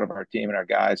super proud of our team and our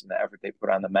guys and the effort they put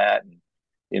on the mat. And,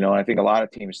 I think a lot of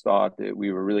teams thought that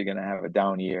we were really going to have a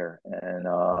down year. And,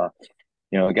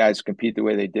 the guys compete the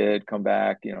way they did, come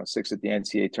back, 6th at the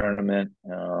NCAA tournament.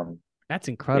 That's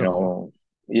incredible.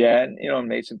 And,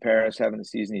 Mason Paris having the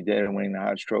season he did and winning the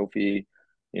Hodge Trophy.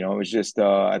 It was just,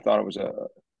 I thought it was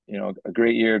a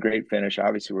great year, great finish.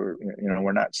 Obviously,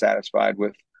 we're not satisfied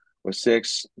with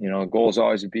 6. The goal is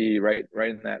always to be right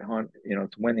in that hunt, to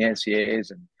win the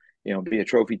NCAAs and, be a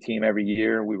trophy team every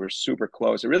year. We were super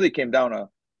close. It really came down to,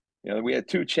 we had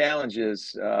 2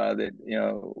 challenges that,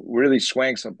 really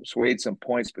swayed some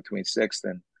points between 6th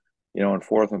and, and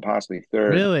 4th and possibly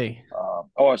 3rd. Really?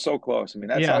 It's so close. I mean,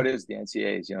 that's how it is, the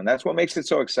NCAAs, and that's what makes it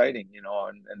so exciting,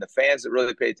 and the fans that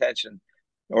really pay attention,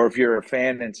 or if you're a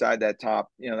fan inside that top,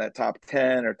 that top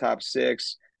 10 or top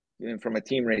 6, from a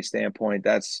team race standpoint,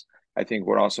 that's, I think,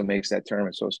 what also makes that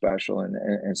tournament so special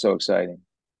and so exciting.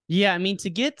 Yeah, I mean,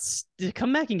 to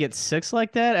come back and get 6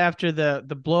 like that after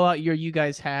the blowout year you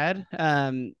guys had,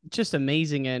 just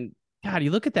amazing. And God,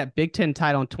 you look at that Big Ten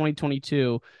title in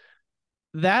 2022.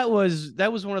 That was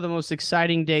one of the most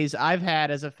exciting days I've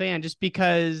had as a fan, just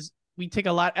because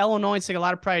Illinois take a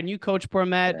lot of pride in you, Coach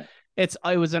Bormet. Yeah.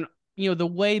 It was the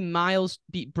way Miles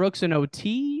beat Brooks in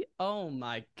OT. Oh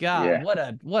my God,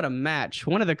 what a match!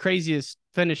 One of the craziest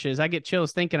finishes. I get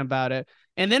chills thinking about it.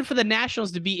 And then for the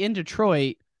Nationals to be in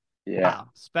Detroit. Wow,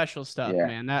 special stuff,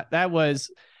 man. That was,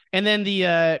 and then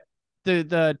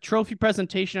the trophy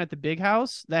presentation at the Big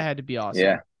House, that had to be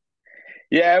awesome.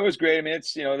 Yeah, it was great. I mean,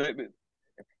 it's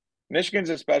Michigan's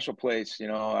a special place.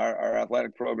 Our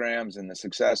athletic programs and the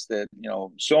success that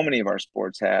so many of our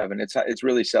sports have, and it's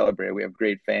really celebrated. We have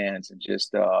great fans, and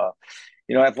just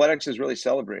athletics is really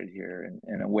celebrated here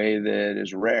in a way that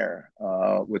is rare,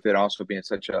 with it also being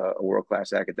such a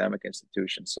world-class academic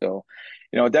institution. So,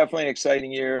 definitely an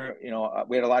exciting year.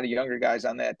 We had a lot of younger guys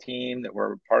on that team that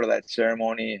were part of that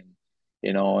ceremony,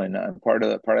 and part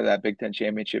of that Big Ten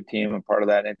championship team and part of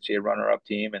that NCAA runner-up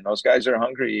team. And those guys are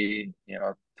hungry,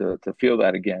 to feel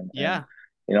that again. Yeah.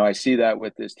 And, I see that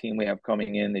with this team we have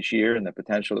coming in this year and the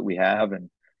potential that we have, and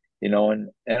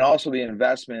also the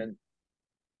investment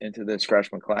into this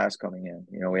freshman class coming in.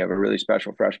 We have a really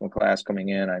special freshman class coming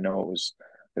in. I know it was,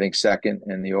 I think, 2nd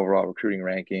in the overall recruiting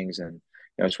rankings, and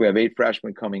so we have 8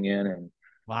 freshmen coming in, and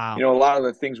wow, a lot of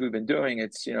the things we've been doing,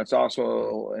 it's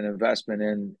also an investment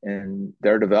in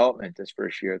their development this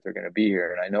first year that they're going to be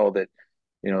here. And I know that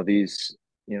these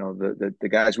the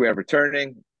guys we have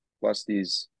returning, plus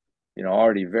these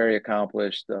already very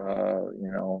accomplished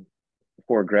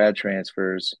 4 grad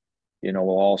transfers,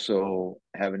 will also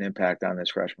have an impact on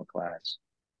this freshman class.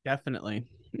 Definitely.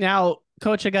 Now,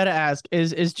 Coach, I got to ask,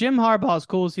 is Jim Harbaugh as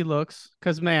cool as he looks?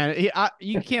 Because, man,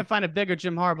 you can't find a bigger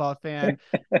Jim Harbaugh fan.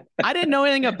 I didn't know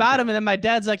anything about him, and then my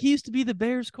dad's like, he used to be the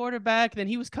Bears quarterback, and then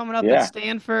he was coming up at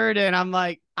Stanford, and I'm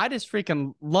like, I just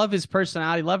freaking love his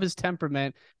personality, love his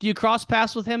temperament. Do you cross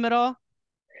paths with him at all?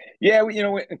 Yeah,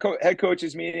 head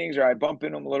coaches meetings, or I bump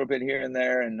into him a little bit here and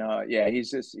there, and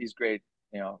he's great.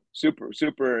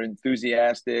 Super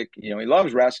enthusiastic. He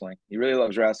loves wrestling. He really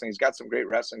loves wrestling. He's got some great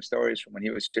wrestling stories from when he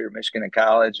was here at Michigan in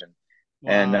college,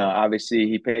 and obviously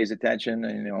he pays attention.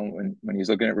 When he's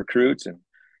looking at recruits and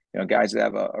guys that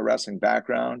have a wrestling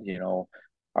background.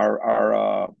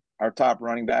 Our top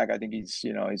running back, I think he's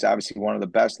obviously one of the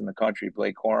best in the country.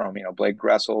 Blake Corum. Blake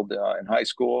wrestled in high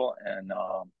school, and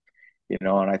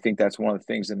and I think that's one of the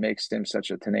things that makes him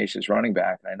such a tenacious running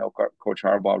back. And I know Coach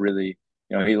Harbaugh really.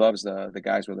 He loves the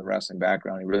guys with a wrestling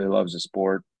background. He really loves the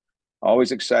sport.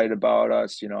 Always excited about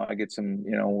us. I get some,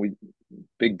 we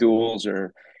big duels,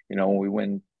 or, when we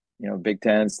win, Big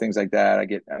Tens, things like that. I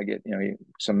get,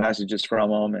 some messages from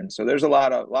him. And so there's a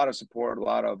lot of support, a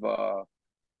lot of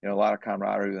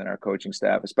camaraderie within our coaching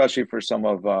staff, especially for some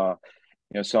of us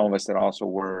that also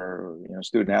were,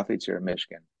 student athletes here in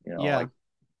Michigan, like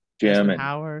Jim and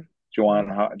Howard,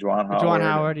 Juwan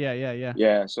Howard. Yeah.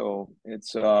 Yeah. So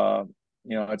it's,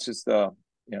 it's just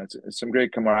it's some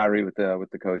great camaraderie with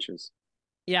the coaches.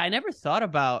 Yeah, I never thought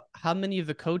about how many of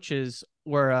the coaches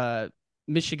were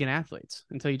Michigan athletes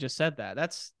until you just said that.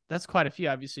 That's quite a few.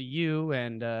 Obviously, you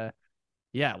and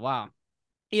wow.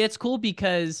 Yeah, it's cool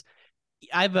because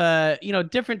I've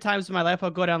different times in my life I'll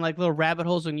go down like little rabbit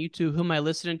holes on YouTube. Who am I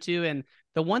listening to? And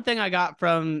the one thing I got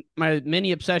from my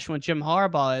mini obsession with Jim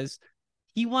Harbaugh is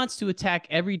he wants to attack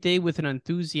every day with an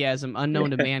enthusiasm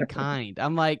unknown to mankind.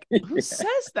 I'm like, who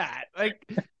says that? Like,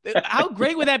 how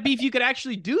great would that be if you could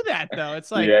actually do that, though? It's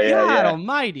like, God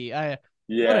almighty. And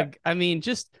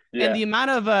the amount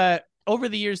of, over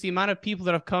the years, the amount of people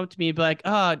that have come to me and be like,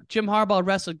 Jim Harbaugh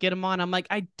wrestled, get him on. I'm like,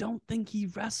 I don't think he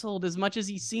wrestled as much as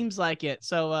he seems like it.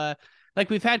 So,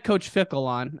 we've had Coach Fickle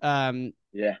on.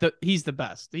 He's the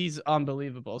best. He's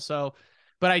unbelievable. So,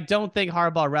 but I don't think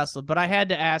Harbaugh wrestled. But I had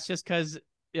to ask just because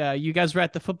you guys were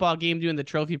at the football game doing the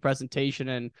trophy presentation,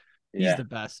 and he's the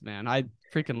best, man. I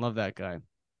freaking love that guy.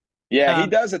 Yeah, he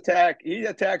does attack. He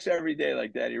attacks every day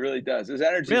like that. He really does. His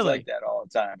energy is like that all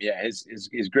the time. Yeah, his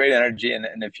great energy. And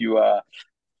if you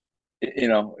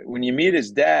when you meet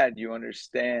his dad, you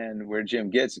understand where Jim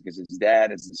gets it, because his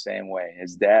dad is the same way.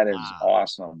 His dad is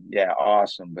awesome. Yeah,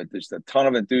 awesome. But there's a ton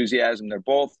of enthusiasm. They're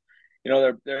both,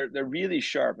 they're really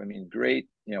sharp. I mean, great,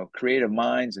 creative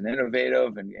minds and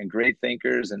innovative and great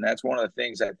thinkers. And that's one of the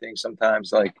things I think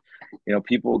sometimes,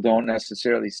 people don't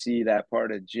necessarily see that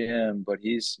part of Jim, but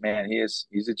he's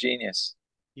a genius.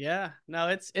 Yeah,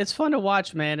 no, it's fun to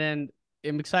watch, man. And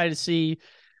I'm excited to see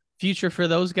future for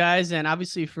those guys, and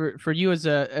obviously for you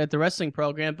at the wrestling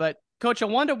program. But Coach, I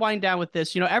wanted to wind down with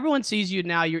this. Everyone sees you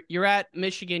now. You're at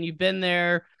Michigan. You've been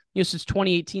there, since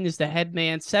 2018 as the head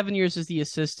man, 7 years as the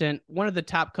assistant, one of the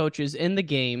top coaches in the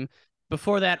game.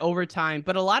 Before that, overtime.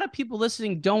 But a lot of people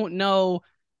listening don't know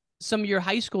some of your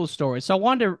high school stories. So I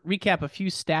wanted to recap a few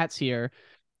stats here,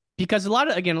 because a lot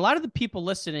of the people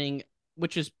listening,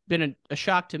 which has been a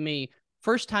shock to me,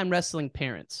 first-time wrestling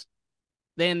parents.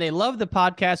 They love the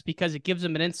podcast because it gives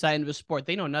them an insight into a sport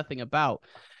they know nothing about.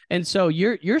 And so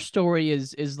your story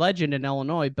is legend in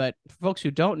Illinois, but for folks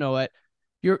who don't know it,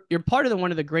 you're part of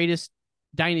one of the greatest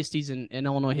dynasties in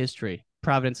Illinois history,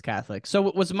 Providence Catholic.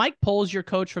 So was Mike Poles your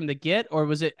coach from the get, or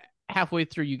was it halfway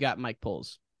through you got Mike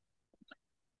Poles?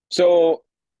 So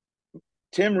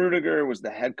Tim Rudiger was the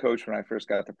head coach when I first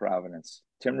got to Providence.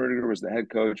 Tim Rudiger was the head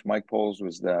coach. Mike Poles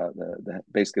was the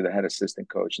basically the head assistant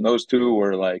coach. And those two were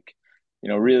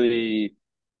really,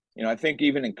 I think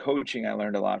even in coaching, I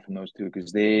learned a lot from those two,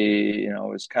 because they, it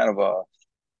was kind of a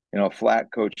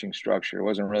flat coaching structure. It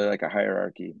wasn't really like a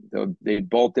hierarchy. They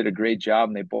both did a great job,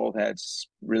 and they both had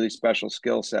really special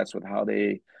skill sets with how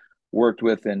they worked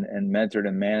with and mentored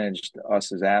and managed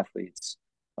us as athletes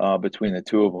between the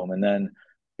two of them. And then,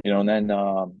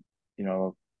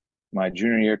 my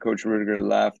junior year, Coach Rudiger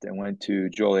left and went to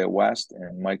Joliet West,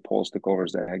 and Mike Poles took over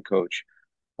as their head coach.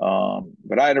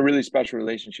 But I had a really special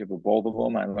relationship with both of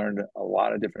them. I learned a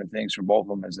lot of different things from both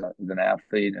of them as an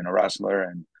athlete and a wrestler.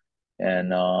 And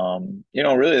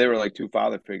really they were like two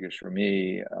father figures for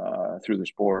me through the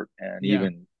sport. And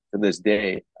even to this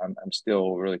day, I'm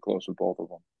still really close with both of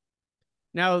them.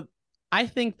 Now, I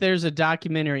think there's a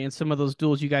documentary in some of those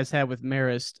duels you guys had with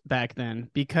Marist back then,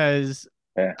 because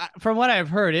Yeah. From what I've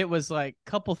heard, it was like a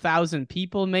couple thousand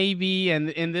people maybe, and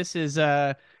this is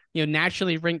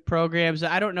naturally ranked programs.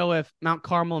 I don't know if Mount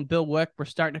Carmel and Bill Wick were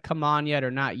starting to come on yet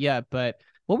or not yet, but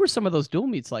what were some of those dual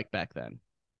meets like back then?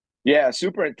 Yeah,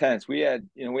 super intense. We had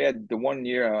the one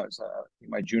year I was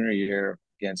my junior year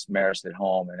against Marist at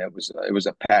home, and it was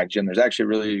a packed gym. There's actually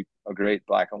really a great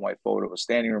black and white photo. It was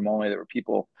standing room only. There were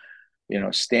people,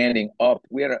 standing up.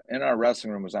 We had in our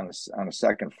wrestling room was on the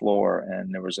second floor,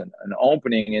 and there was an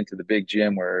opening into the big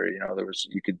gym where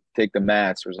you could take the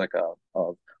mats. There was like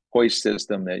a hoist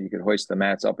system that you could hoist the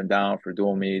mats up and down for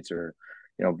dual meets, or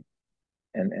you know,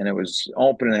 and it was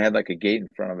open and it had like a gate in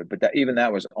front of it. But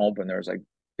that was open. There was like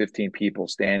 15 people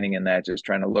standing in that, just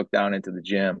trying to look down into the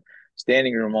gym.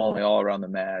 Standing room only, all around the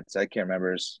mats. I can't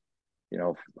remember,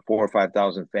 4,000 or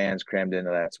 5,000 fans crammed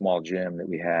into that small gym that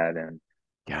we had, and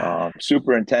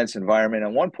super intense environment.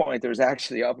 At one point, there was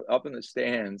actually up in the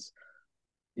stands,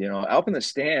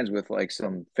 with like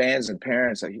some fans and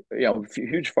parents. A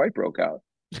huge fight broke out,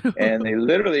 and they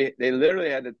literally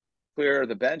had to clear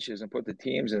the benches and put the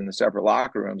teams in the separate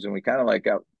locker rooms, and we kind of like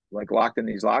got like locked in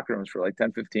these locker rooms for like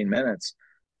 10-15 minutes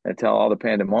until all the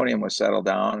pandemonium was settled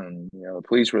down, and the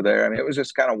police were there. I mean, it was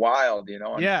just kind of wild,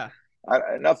 and Yeah.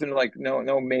 nothing like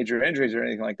no major injuries or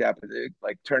anything like that, but it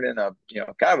like turned into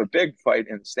kind of a big fight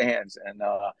in the stands, and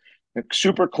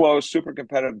super close, super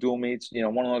competitive dual meets.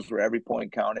 One of those where every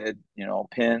point counted,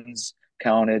 pins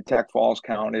counted, tech falls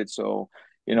counted. So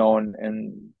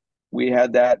and we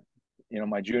had that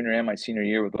my junior and my senior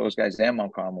year with those guys and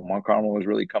Mount Carmel. Mount Carmel was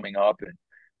really coming up, and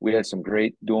we had some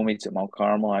great dual meets at Mount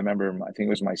Carmel. I remember, I think it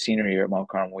was my senior year at Mount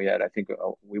Carmel.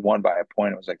 We won by a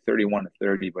point. It was like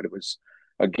 31-30, but it was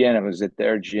at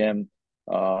their gym,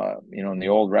 in the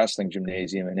old wrestling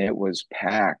gymnasium, and it was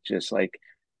packed. Just like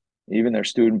even their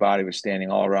student body was standing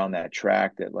all around that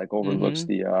track that like overlooks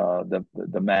the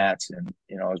mats. And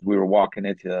as we were walking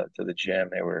into the gym,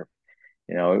 they were,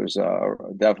 it was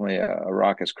definitely a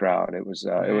raucous crowd. It was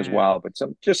wild, but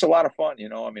just a lot of fun.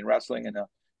 I mean, wrestling in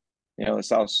the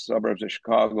south suburbs of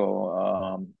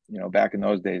Chicago, back in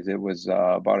those days, it was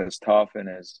about as tough and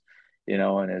as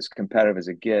competitive as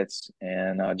it gets.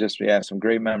 And some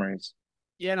great memories.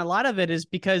 Yeah, and a lot of it is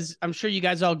because I'm sure you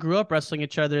guys all grew up wrestling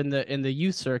each other in the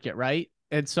youth circuit, right?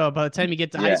 And so by the time you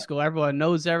get to high school, everyone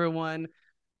knows everyone,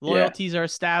 loyalties are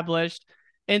established.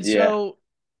 And so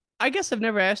I guess I've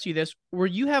never asked you this. Were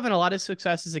you having a lot of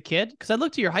success as a kid? Because I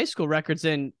looked at your high school records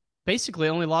and basically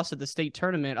only lost at the state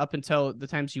tournament up until the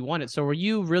times you won it. So were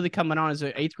you really coming on as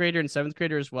an 8th grader and 7th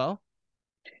grader as well?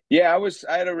 Yeah,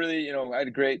 I had a really, I had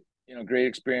a great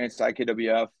experience.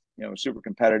 IKWF, super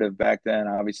competitive back then,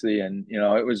 obviously. And,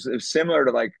 it was similar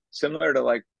to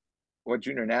like what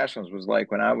junior nationals was like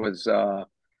when I was,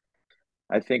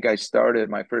 I think I started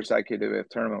my first IKWF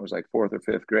tournament was like 4th or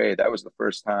 5th grade. That was the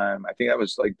first time. I think that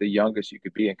was like the youngest you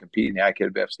could be and compete in the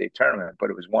IKWF state tournament, but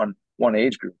it was one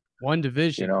age group. One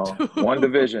division. One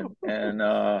division. And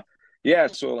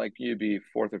so like you'd be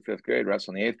 4th or 5th grade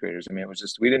wrestling the 8th graders. I mean, it was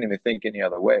just, we didn't even think any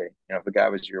other way. If the guy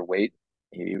was your weight,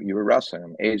 you were wrestling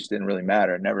him. Age didn't really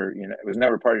matter. Never, it was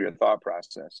never part of your thought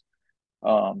process.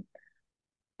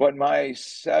 But my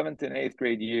 7th and 8th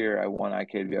grade year, I won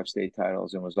IKWF state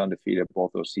titles and was undefeated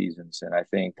both those seasons. And I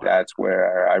think that's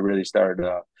where I really started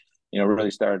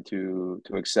to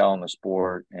excel in the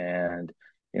sport. And,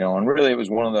 and really it was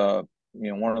one of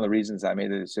the reasons I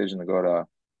made the decision to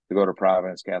go to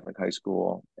Providence Catholic High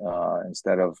School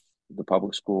instead of the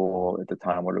public school at the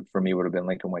time. Would have been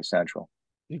Lincoln Way Central.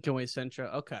 Lincoln Way Central,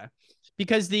 okay.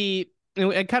 Because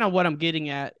and kind of what I'm getting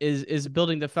at is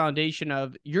building the foundation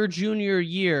of your junior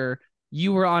year.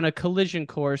 You were on a collision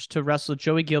course to wrestle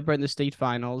Joey Gilbert in the state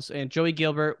finals, and Joey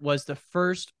Gilbert was the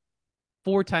first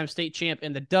 4-time state champ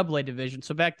in the AA division.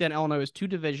 So back then, Illinois was 2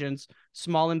 divisions,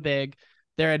 small and big.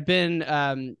 There had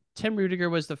been Tim Rudiger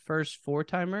was the first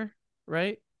 4-timer,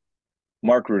 right?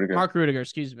 Mark Rudiger,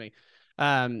 excuse me.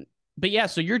 But yeah,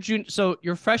 so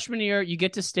your freshman year, you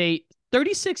get to state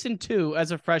 36-2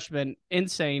 as a freshman,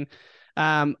 insane.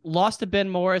 Lost to Ben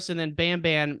Morris, and then Bam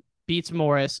Bam beats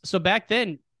Morris. So back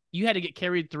then, you had to get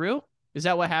carried through. Is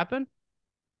that what happened?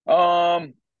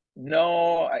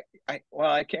 No,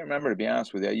 I can't remember, to be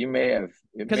honest with you. You may have,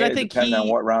 because I think depending on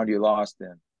what round you lost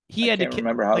in. I can't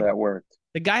remember how that worked.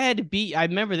 The guy had to beat. I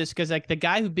remember this because like the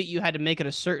guy who beat you had to make it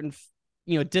a certain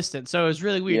distance. So it was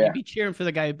really weird. Yeah. You'd be cheering for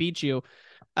the guy who beat you.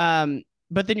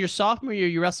 But then your sophomore year,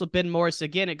 you wrestle Ben Morris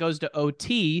again. It goes to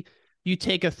OT. You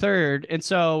take a 3rd, and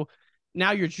so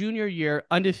now your junior year,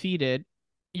 undefeated.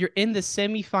 You're in the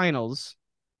semifinals.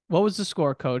 What was the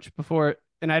score, Coach? Before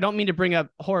and I don't mean to bring up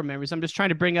horror memories. I'm just trying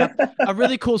to bring up a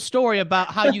really cool story about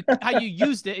how you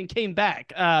used it and came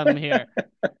back here.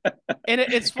 And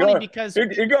it's funny because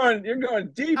you're going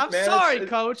deep, I'm man. sorry,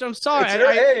 Coach. I'm sorry.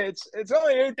 It's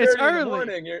only 8:30 in the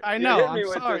morning. I know. You're hitting me I'm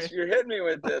with sorry. this. You're hitting me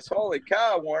with this. Holy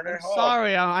cow, Warner. I'm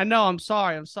sorry. I know. I'm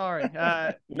sorry.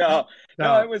 No,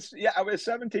 it was I was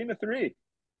 17-3.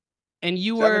 And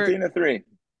you were 17-3.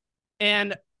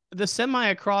 And the semi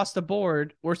across the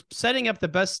board, we're setting up the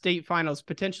best state finals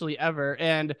potentially ever.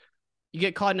 And you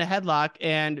get caught in a headlock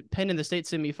and pinned in the state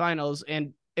semifinals.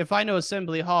 And if I know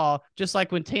Assembly Hall, just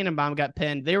like when Tannenbaum got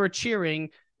pinned, they were cheering.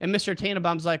 And Mr.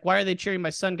 Tannenbaum's like, why are they cheering? My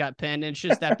son got pinned. And it's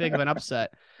just that big of an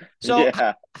upset. So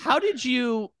how did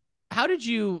you,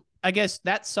 I guess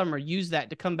that summer, use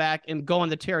that to come back and go on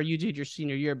the tear you did your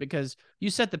senior year? Because you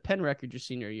set the pen record your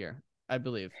senior year, I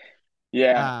believe.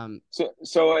 Yeah. So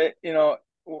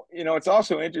it's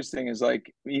also interesting is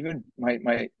like even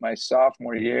my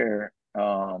sophomore year,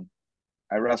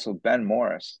 I wrestled Ben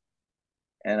Morris,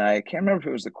 and I can't remember if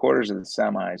it was the quarters or the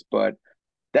semis, but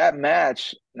that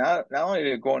match, not only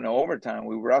did it go into overtime,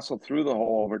 we wrestled through the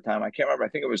whole overtime. I can't remember. I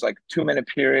think it was like a 2-minute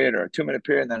period or a 2-minute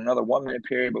period, and then another 1-minute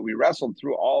period, but we wrestled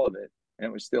through all of it, and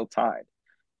it was still tied.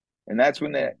 And that's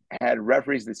when they had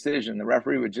referee's decision. The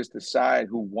referee would just decide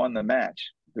who won the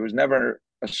match. There was never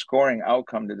a scoring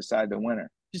outcome to decide the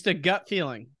winner. Just a gut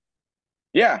feeling.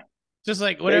 Yeah. Just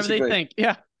like whatever they think.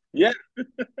 Yeah. Yeah.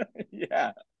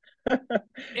 Yeah.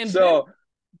 And so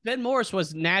Ben Morris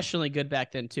was nationally good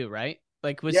back then too, right?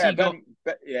 Like was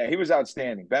he he was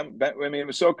outstanding. Ben, I mean, it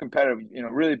was so competitive,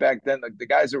 really back then, like the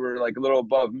guys that were like a little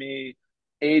above me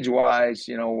age-wise,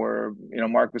 were,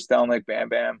 Mark Pastelnik, Bam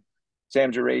Bam,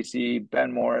 Sam Geraci,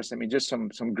 Ben Morris. I mean, just some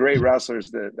great wrestlers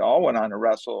that all went on to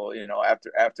wrestle,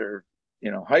 after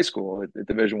high school at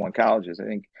Division I colleges. I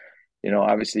think,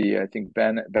 obviously, I think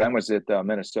Ben was at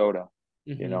Minnesota,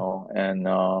 and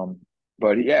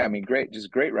but yeah, I mean,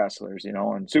 just great wrestlers,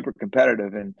 and super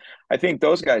competitive. And I think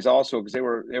those guys also, because they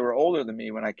were older than me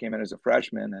when I came in as a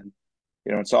freshman and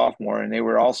and sophomore, and they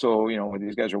were also,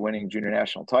 these guys were winning junior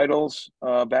national titles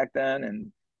back then,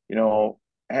 and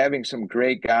having some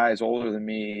great guys older than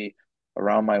me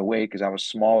around my weight because I was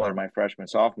smaller my freshman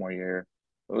sophomore year.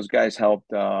 Those guys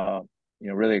helped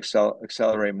really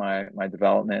accelerate my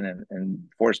development and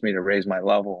forced me to raise my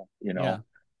level.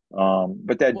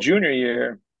 But that junior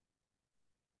year,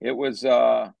 it was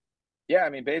I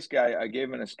mean, basically I gave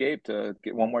him an escape to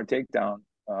get one more takedown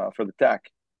for the tech.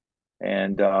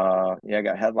 And I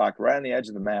got headlocked right on the edge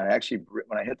of the mat.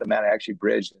 When I hit the mat, I actually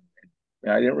bridged.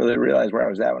 I didn't really realize where I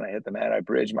was at when I hit the mat. I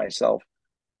bridged myself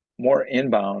more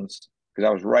inbounds because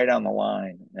I was right on the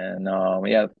line. And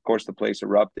of course the place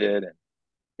erupted. And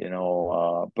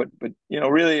but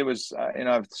really it was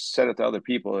I've said it to other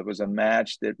people. It was a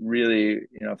match that really,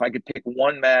 if I could pick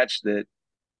one match that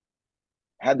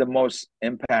had the most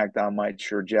impact on my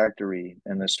trajectory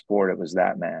in the sport, it was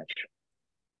that match,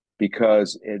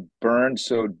 because it burned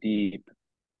so deep.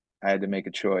 I had to make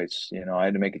a choice. I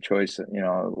had to make a choice. A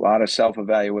lot of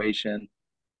self-evaluation,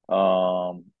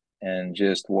 and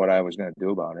just what I was going to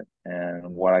do about it,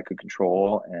 and what I could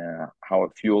control, and how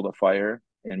it fueled a fire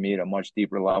in me at a much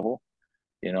deeper level.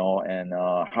 And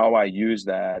how I used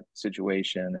that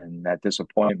situation and that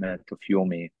disappointment to fuel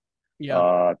me.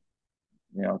 Yeah.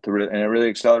 And it really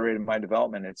accelerated my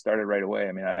development. It started right away.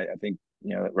 I mean, I think,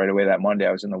 right away that Monday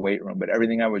I was in the weight room, but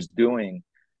everything I was doing,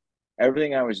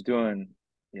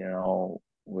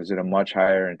 was at a much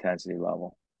higher intensity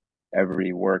level.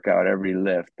 Every workout, every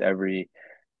lift, every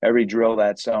drill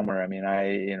that summer. I mean,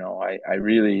 I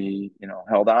really,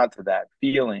 held on to that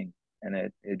feeling, and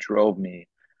it drove me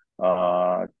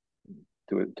to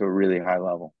a really high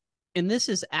level. And this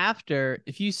is after,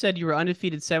 if you said you were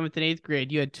undefeated 7th and 8th grade,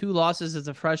 you had 2 losses as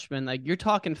a freshman. Like, you're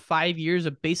talking 5 years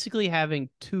of basically having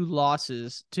 2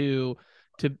 losses to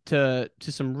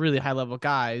some really high level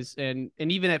guys. And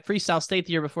even at Freestyle State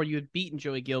the year before, you had beaten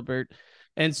Joey Gilbert.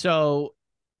 And so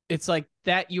it's like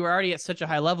that you were already at such a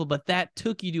high level, but that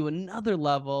took you to another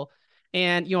level.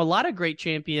 And, a lot of great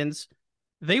champions,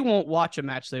 they won't watch a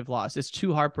match they've lost. It's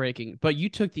too heartbreaking. But you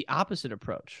took the opposite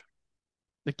approach.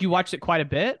 Like, you watched it quite a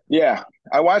bit? Yeah,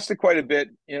 I watched it quite a bit,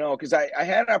 because I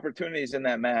had opportunities in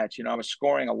that match. I was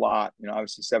scoring a lot,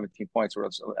 obviously 17 points.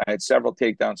 I had several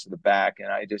takedowns to the back, and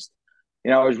I just,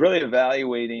 I was really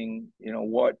evaluating,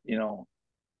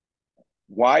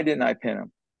 why didn't I pin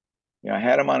him? I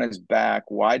had him on his back.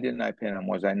 Why didn't I pin him?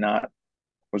 Was I not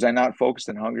focused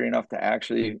and hungry enough to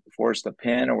actually force the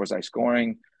pin, or was I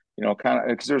scoring, kind of,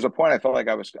 because there was a point I felt like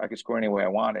I could score any way I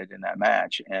wanted in that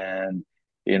match. And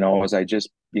Was I just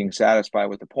being satisfied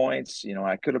with the points?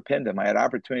 I could have pinned him. I had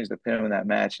opportunities to pin him in that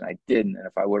match, and I didn't. And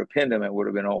if I would have pinned him, it would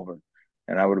have been over,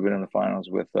 and I would have been in the finals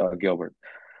with Gilbert.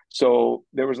 So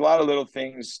there was a lot of little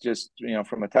things, just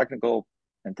from a technical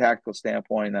and tactical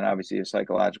standpoint, and then obviously a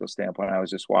psychological standpoint. I was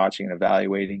just watching and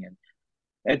evaluating,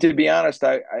 and to be honest,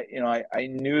 I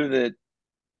knew that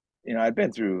I'd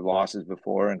been through losses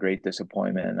before and great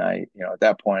disappointment, and at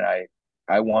that point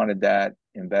I wanted that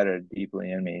embedded deeply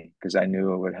in me because I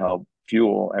knew it would help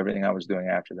fuel everything I was doing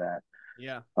after that.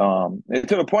 Yeah.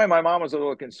 To the point my mom was a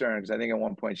little concerned because I think at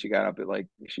one point she got up at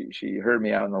she heard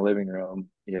me out in the living room,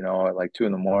 at like 2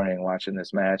 a.m. watching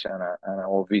this match on an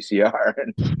old VCR,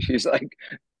 and she's like,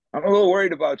 "I'm a little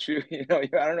worried about you. I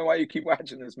don't know why you keep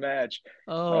watching this match."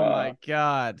 Oh my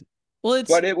God. Well,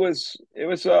 but it was it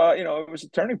was a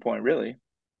turning point, really.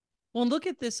 Well, look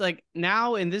at this, like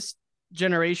now in this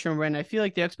generation, when I feel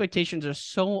like the expectations are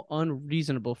so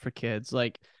unreasonable for kids.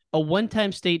 Like a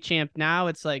one-time state champ now,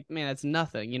 it's like, man, that's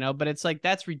nothing, but it's like,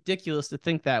 that's ridiculous to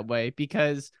think that way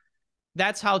because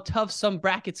that's how tough some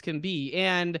brackets can be.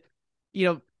 And,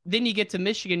 then you get to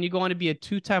Michigan, you go on to be a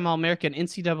 2-time All-American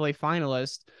NCAA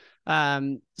finalist.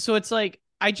 So it's like,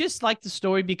 I just like the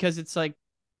story because it's like,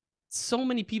 so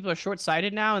many people are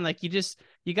short-sighted now. And like, you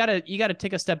gotta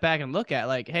take a step back and look at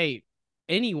like, hey,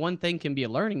 any one thing can be a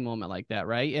learning moment like that.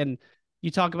 Right. And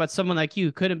you talk about someone like you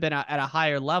who could have been at a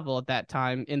higher level at that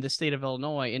time in the state of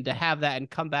Illinois, and to have that and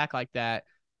come back like that.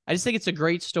 I just think it's a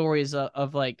great story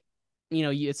of like,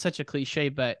 it's such a cliche,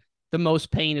 but the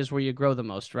most pain is where you grow the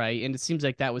most. Right. And it seems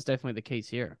like that was definitely the case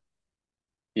here.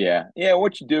 Yeah.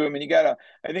 What you do, I mean, I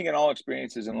think in all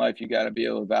experiences in life, you gotta be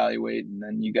able to evaluate, and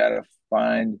then you gotta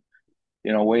find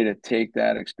a way to take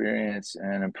that experience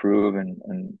and improve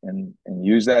and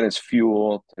use that as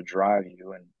fuel to drive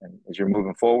you and as you're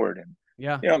moving forward. And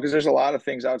yeah, because there's a lot of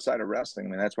things outside of wrestling. I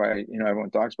mean, that's why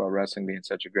everyone talks about wrestling being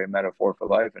such a great metaphor for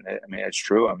life. And it's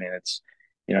true. I mean, it's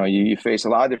you face a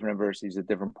lot of different adversities at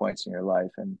different points in your life,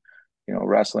 and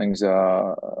wrestling's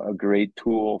a great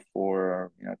tool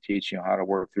for teaching you how to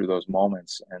work through those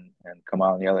moments and come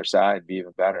out on the other side, be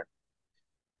even better.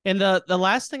 And the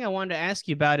last thing I wanted to ask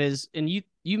you about is, and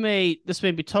this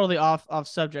may be totally off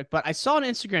subject, but I saw on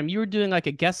Instagram you were doing like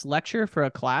a guest lecture for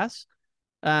a class.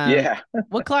 Yeah.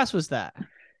 What class was that?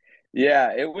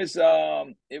 Yeah, it's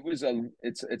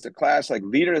a class like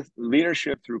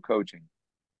leadership through coaching,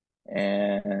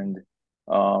 and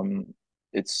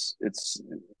it's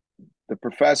the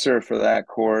professor for that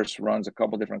course runs a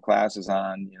couple different classes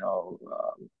on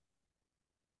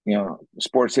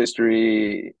sports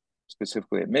history,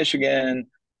 specifically at Michigan,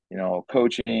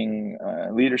 coaching,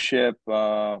 leadership.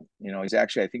 I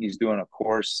think he's doing a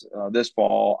course this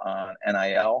fall on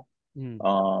NIL.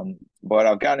 But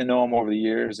I've gotten to know him over the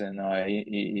years, and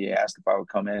he asked if I would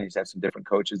come in. He's had some different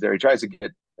coaches there. He tries to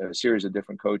get a series of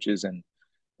different coaches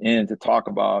and to talk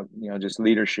about, just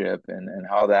leadership and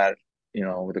how that,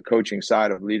 the coaching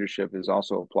side of leadership is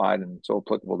also applied and so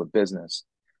applicable to business.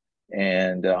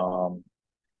 And,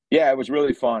 yeah, it was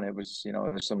really fun. It was, there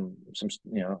was some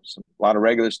a lot of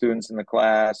regular students in the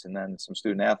class, and then some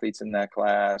student athletes in that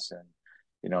class.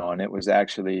 And, and it was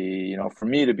actually, for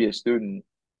me to be a student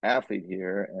athlete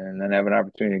here and then have an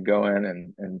opportunity to go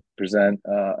in and present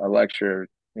a lecture,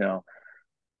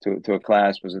 to a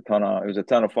class was a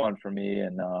ton of fun for me.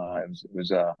 And it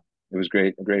was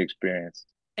great, a great experience.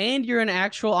 And you're an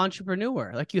actual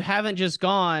entrepreneur. Like, you haven't just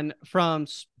gone from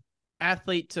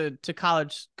athlete to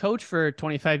college coach for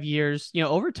 25 years,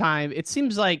 over time. It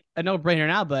seems like a no-brainer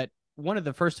now, but one of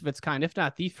the first of its kind, if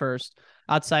not the first,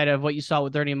 outside of what you saw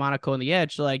with Ernie Monaco and the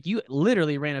Edge. So like, you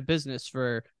literally ran a business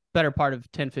for better part of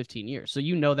 10-15 years, so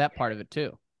that part of it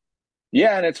too.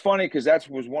 Yeah, and it's funny because that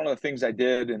was one of the things I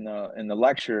did in the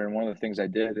lecture, and one of the things I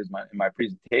did is in my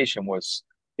presentation was,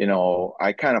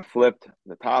 I kind of flipped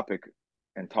the topic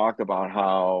and talked about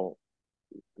how,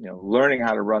 learning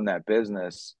how to run that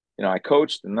business. I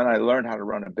coached, and then I learned how to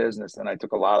run a business, and I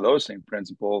took a lot of those same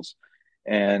principles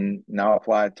and now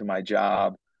apply it to my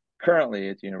job currently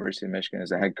at the University of Michigan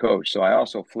as a head coach. So I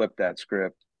also flipped that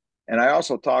script, and I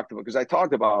also talked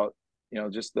about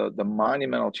just the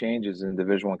monumental changes in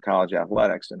Division I college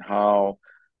athletics, and how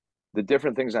the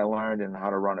different things I learned and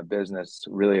how to run a business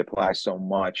really apply so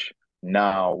much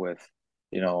now with,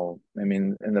 in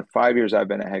the 5 years I've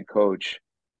been a head coach,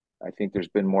 I think there's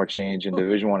been more change in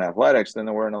Division I athletics than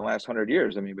there were in the last 100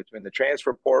 years. I mean, between the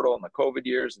transfer portal and the COVID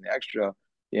years and the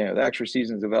extra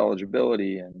seasons of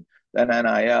eligibility and then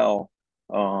NIL,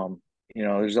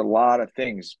 there's a lot of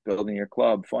things, building your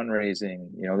club, fundraising,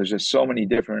 there's just so many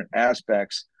different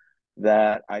aspects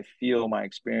that I feel my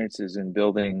experiences in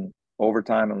building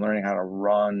overtime and learning how to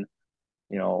run,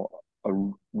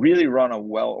 really run a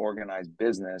well-organized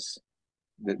business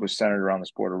that was centered around the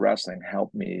sport of wrestling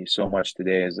helped me so much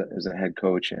today as a head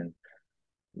coach in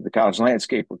the college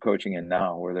landscape we're coaching in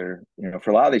now, where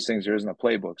for a lot of these things, there isn't a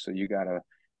playbook. So you gotta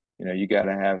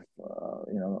have,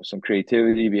 some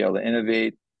creativity, be able to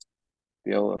innovate,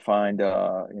 be able to find,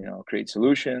 create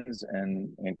solutions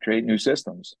and create new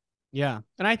systems. Yeah.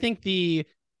 And I think the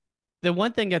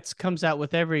one thing that comes out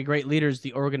with every great leader is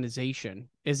the organization.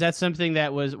 Is that something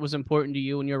that was important to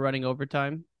you when you're running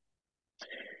overtime?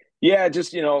 Yeah,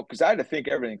 just, because I had to think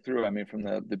everything through. I mean, from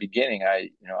the beginning,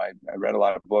 I read a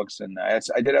lot of books, and I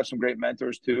did have some great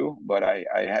mentors too, but I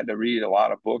had to read a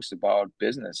lot of books about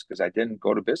business because I didn't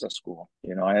go to business school.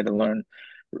 I had to learn,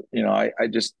 I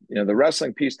just, the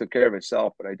wrestling piece took care of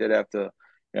itself, but I did have to,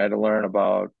 I had to learn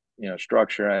about,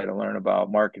 structure. I had to learn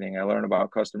about marketing. I learned about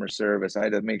customer service. I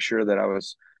had to make sure that I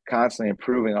was constantly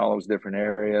improving all those different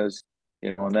areas,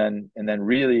 and then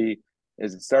really,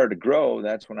 as it started to grow,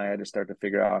 that's when I had to start to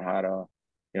figure out how to,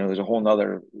 there's a whole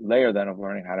nother layer then of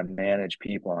learning how to manage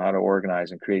people and how to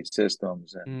organize and create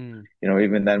systems. And,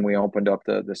 even then we opened up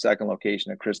the second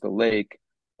location at Crystal Lake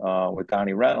with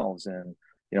Donnie Reynolds, and,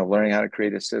 learning how to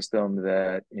create a system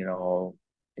that,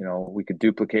 we could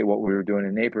duplicate what we were doing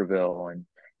in Naperville. And,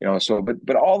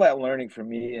 but all that learning for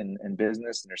me and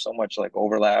business, and there's so much like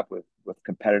overlap with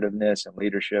competitiveness and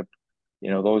leadership.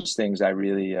 Those things I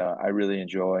really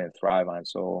enjoy and thrive on.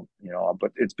 So,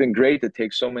 but it's been great to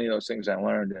take so many of those things I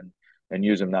learned and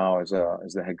use them now as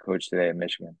the head coach today at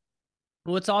Michigan.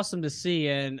 Well, it's awesome to see.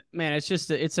 And man,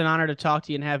 it's an honor to talk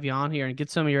to you and have you on here and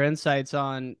get some of your insights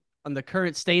on the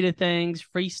current state of things,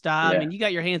 freestyle. Yeah. I mean, you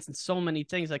got your hands in so many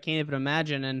things I can't even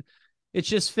imagine. And it's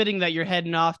just fitting that you're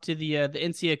heading off to the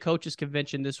NCAA coaches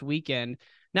convention this weekend.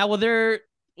 Now, will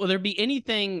there be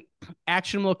anything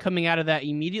actionable coming out of that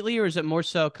immediately, or is it more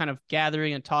so kind of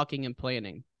gathering and talking and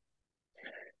planning?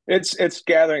 It's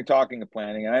gathering, talking, and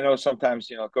planning. And I know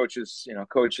sometimes, coaches, they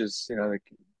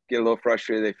get a little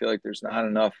frustrated. They feel like there's not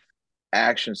enough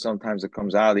action sometimes that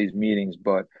comes out of these meetings,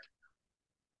 but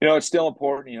it's still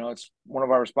important. It's one of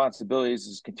our responsibilities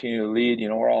is continue to lead.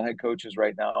 We're all head coaches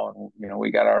right now, and we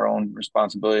got our own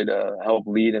responsibility to help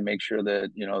lead and make sure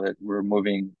that that we're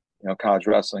moving college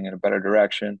wrestling in a better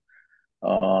direction.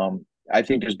 I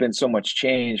think there's been so much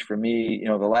change for me.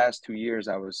 The last 2 years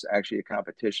I was actually at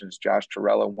competitions. Josh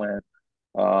Torella went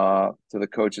to the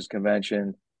coaches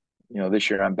convention.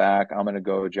 This year I'm back. I'm going to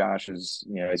go. Josh is,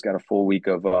 he's got a full week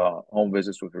of home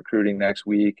visits with recruiting next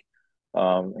week.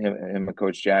 Him and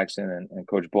Coach Jackson and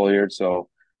Coach Bulliard. So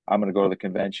I'm going to go to the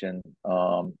convention.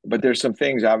 But there's some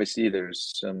things, obviously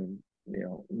there's some,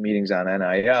 meetings on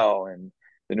NIL and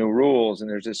the new rules. And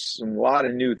there's just a lot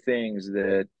of new things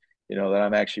that, that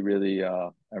I'm actually really,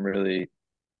 I'm really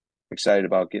excited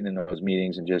about getting in those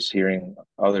meetings and just hearing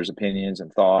others' opinions and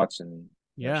thoughts and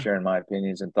sharing my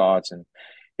opinions and thoughts. And,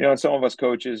 and some of us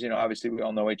coaches, obviously we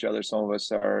all know each other. Some of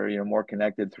us are, more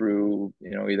connected through,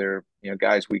 either,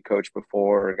 guys we coached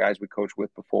before or guys we coached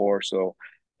with before. So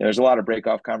there's a lot of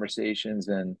break-off conversations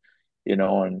and,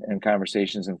 and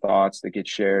conversations and thoughts that get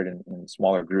shared in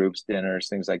smaller groups, dinners,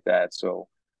 things like that. So,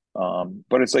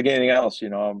 but it's like anything else,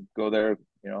 I'll go there,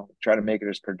 try to make it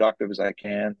as productive as I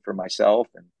can for myself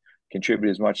and contribute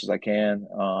as much as I can.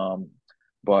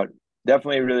 But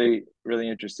definitely really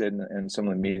interested in some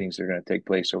of the meetings that are going to take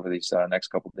place over these next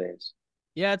couple of days.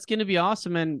 Yeah, it's going to be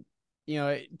awesome. And,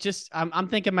 I'm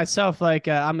thinking myself, like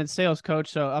I'm in sales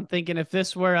coach. So I'm thinking if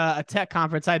this were a tech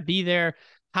conference, I'd be there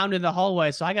pounding the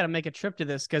hallway. So I got to make a trip to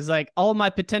this because like all my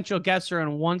potential guests are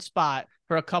in one spot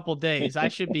for a couple days. I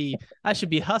should be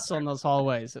hustling those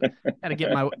hallways. Got to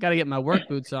get my work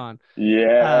boots on.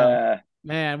 Yeah.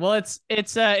 Man, well,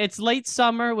 it's late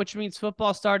summer, which means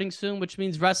football starting soon, which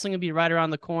means wrestling will be right around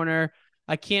the corner.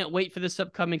 I can't wait for this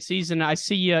upcoming season. I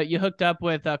see you hooked up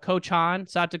with Coach Hahn,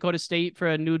 South Dakota State, for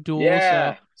a new duel.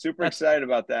 Yeah, so super excited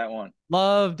about that one.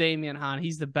 Love Damian Hahn.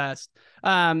 He's the best.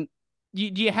 Do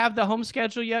you have the home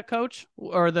schedule yet, Coach,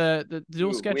 or the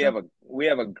dual schedule? We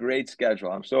have a great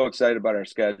schedule. I'm so excited about our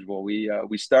schedule. We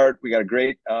got a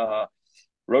great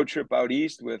road trip out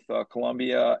east with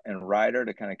Columbia and Ryder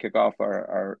to kind of kick off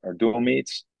our dual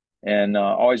meets, and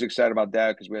always excited about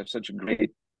that because we have such a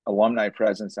great alumni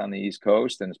presence on the East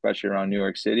Coast and especially around New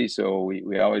York City. So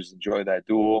we always enjoy that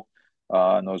duel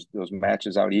and those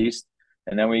matches out east.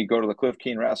 And then we go to the Cliff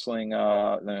Keen Wrestling,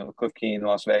 the Cliff Keen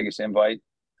Las Vegas Invite,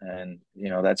 and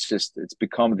it's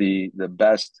become the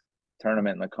best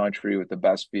tournament in the country with the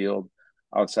best field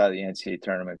outside of the NCAA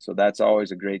tournament. So that's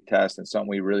always a great test and something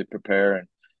we really prepare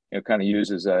and kind of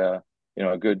use as a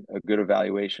good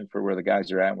evaluation for where the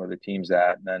guys are at and where the team's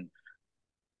at. And then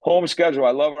Home schedule.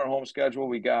 I love our home schedule.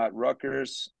 We got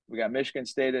Rutgers. We got Michigan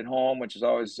State at home, which is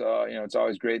always, it's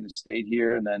always great in the state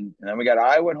here. And then we got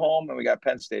Iowa at home, and we got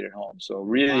Penn State at home. So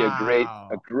really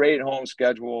a great home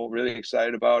schedule. Really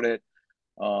excited about it.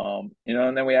 And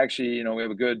then we actually, we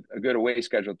have a good away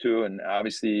schedule too. And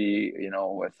obviously,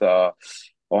 with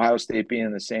Ohio State being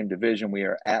in the same division, we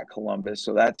are at Columbus.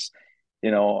 So that's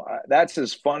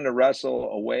as fun to wrestle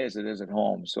away as it is at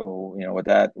home. So, with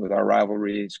our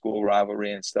rivalry, school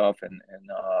rivalry and stuff, and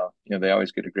they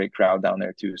always get a great crowd down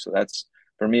there too. So that's,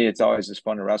 for me, it's always as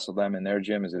fun to wrestle them in their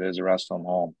gym as it is to wrestle them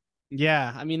home.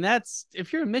 Yeah. I mean,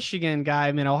 if you're a Michigan guy,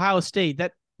 I mean, Ohio State,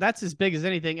 that's as big as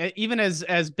anything, even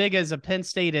as big as a Penn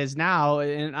State is now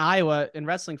in Iowa in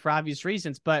wrestling for obvious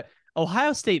reasons. But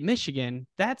Ohio State, Michigan,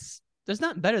 there's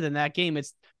nothing better than that game.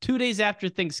 It's 2 days after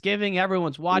Thanksgiving.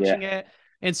 Everyone's watching it.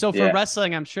 And so for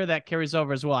wrestling, I'm sure that carries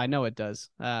over as well. I know it does.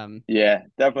 Yeah,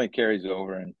 definitely carries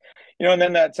over. And, and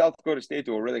then that South Dakota State,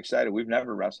 we're really excited. We've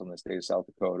never wrestled in the state of South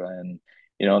Dakota. And,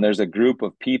 and there's a group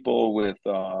of people with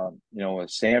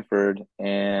Sanford,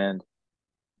 and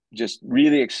just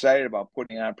really excited about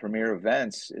putting on premier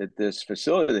events at this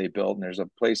facility they built. And there's a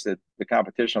place that the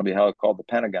competition will be held called the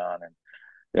Pentagon. And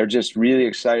they're just really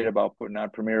excited about putting on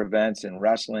premier events in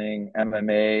wrestling,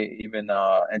 MMA, even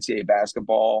NCAA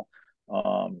basketball.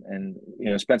 And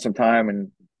spent some time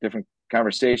in different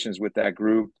conversations with that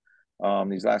group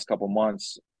these last couple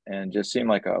months, and just seemed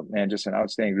like just an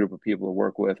outstanding group of people to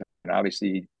work with. And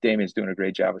obviously Damien's doing a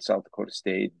great job at South Dakota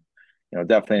State.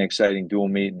 Definitely an exciting dual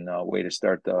meet and a way to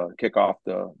kick off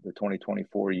the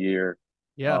 2024 year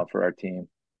for our team.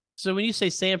 So when you say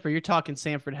Sanford, you're talking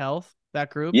Sanford Health, that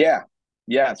group? Yeah.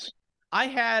 Yes. I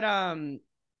had oh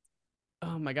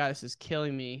my God, this is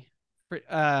killing me.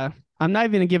 I'm not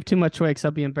even gonna give too much away because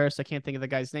I'll be embarrassed. I can't think of the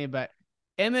guy's name, but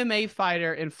MMA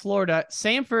fighter in Florida.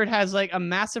 Sanford has like a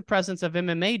massive presence of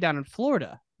MMA down in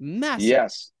Florida. Massive.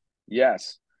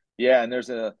 Yes. Yeah. And I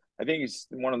think he's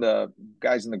one of the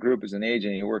guys in the group is an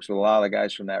agent. He works with a lot of the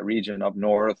guys from that region up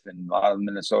north and a lot of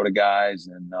Minnesota guys.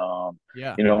 And,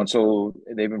 and so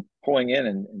they've been pulling in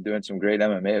and doing some great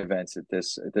MMA events at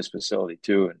this facility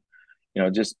too. And,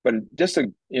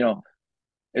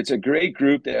 it's a great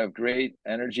group. They have great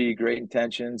energy, great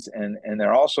intentions, and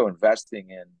they're also investing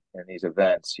in these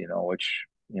events, which,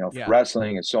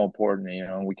 wrestling is so important,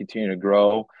 and we continue to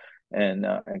grow and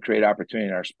create opportunity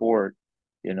in our sport,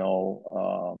 and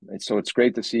so it's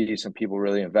great to see some people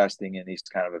really investing in these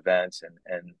kind of events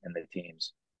and the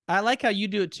teams. I like how you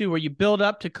do it too, where you build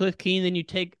up to Cliff Keen, then you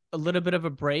take a little bit of a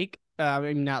break. I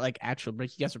mean, not like actual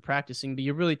break, you guys are practicing, but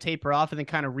you really taper off and then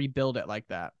kind of rebuild it like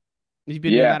that. You've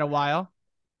been doing that a while?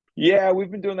 Yeah, we've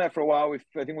been doing that for a while. I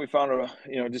think we found a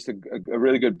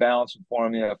really good balance and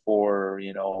formula for,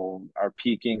 our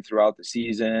peaking throughout the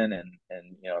season and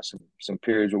some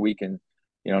periods where we can,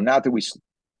 not that we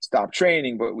stop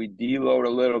training, but we deload a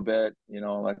little bit,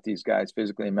 let these guys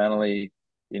physically and mentally,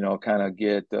 kind of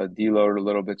get deloaded a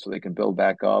little bit so they can build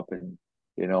back up. And,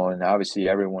 and obviously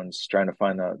everyone's trying to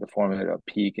find the formula to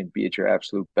peak and be at your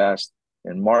absolute best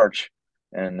in March.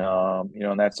 And,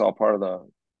 and that's all part of the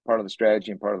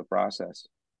strategy and part of the process.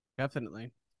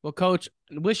 Definitely. Well, Coach,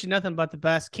 wish you nothing but the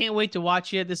best. Can't wait to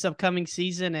watch you this upcoming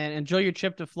season, and enjoy your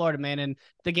trip to Florida, man. And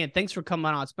again, thanks for coming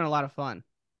on. It's been a lot of fun.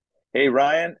 Hey,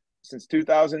 Ryan, since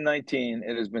 2019,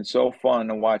 it has been so fun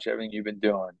to watch everything you've been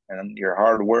doing and your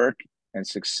hard work and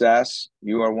success.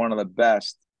 You are one of the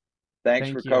best. Thanks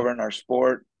for covering our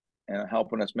sport and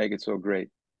helping us make it so great.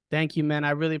 Thank you, man.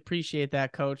 I really appreciate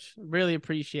that, Coach. Really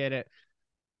appreciate it.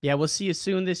 Yeah, we'll see you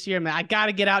soon this year, man. I got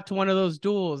to get out to one of those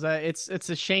duels. It's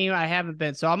a shame I haven't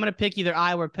been. So I'm going to pick either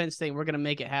Iowa or Penn State, and we're going to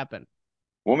make it happen.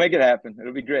 We'll make it happen.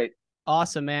 It'll be great.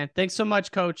 Awesome, man. Thanks so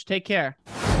much, Coach. Take care.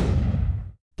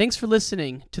 Thanks for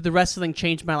listening to the Wrestling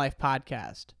Changed My Life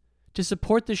podcast. To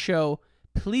support the show,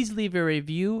 please leave a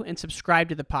review and subscribe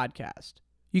to the podcast.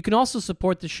 You can also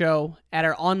support the show at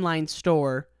our online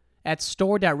store at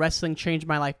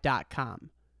store.wrestlingchangemylife.com.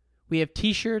 We have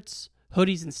t-shirts,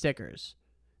 hoodies, and stickers.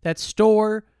 That's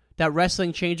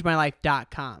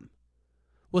store.wrestlingchangemylife.com.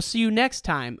 We'll see you next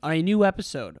time on a new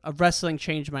episode of Wrestling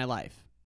Changed My Life.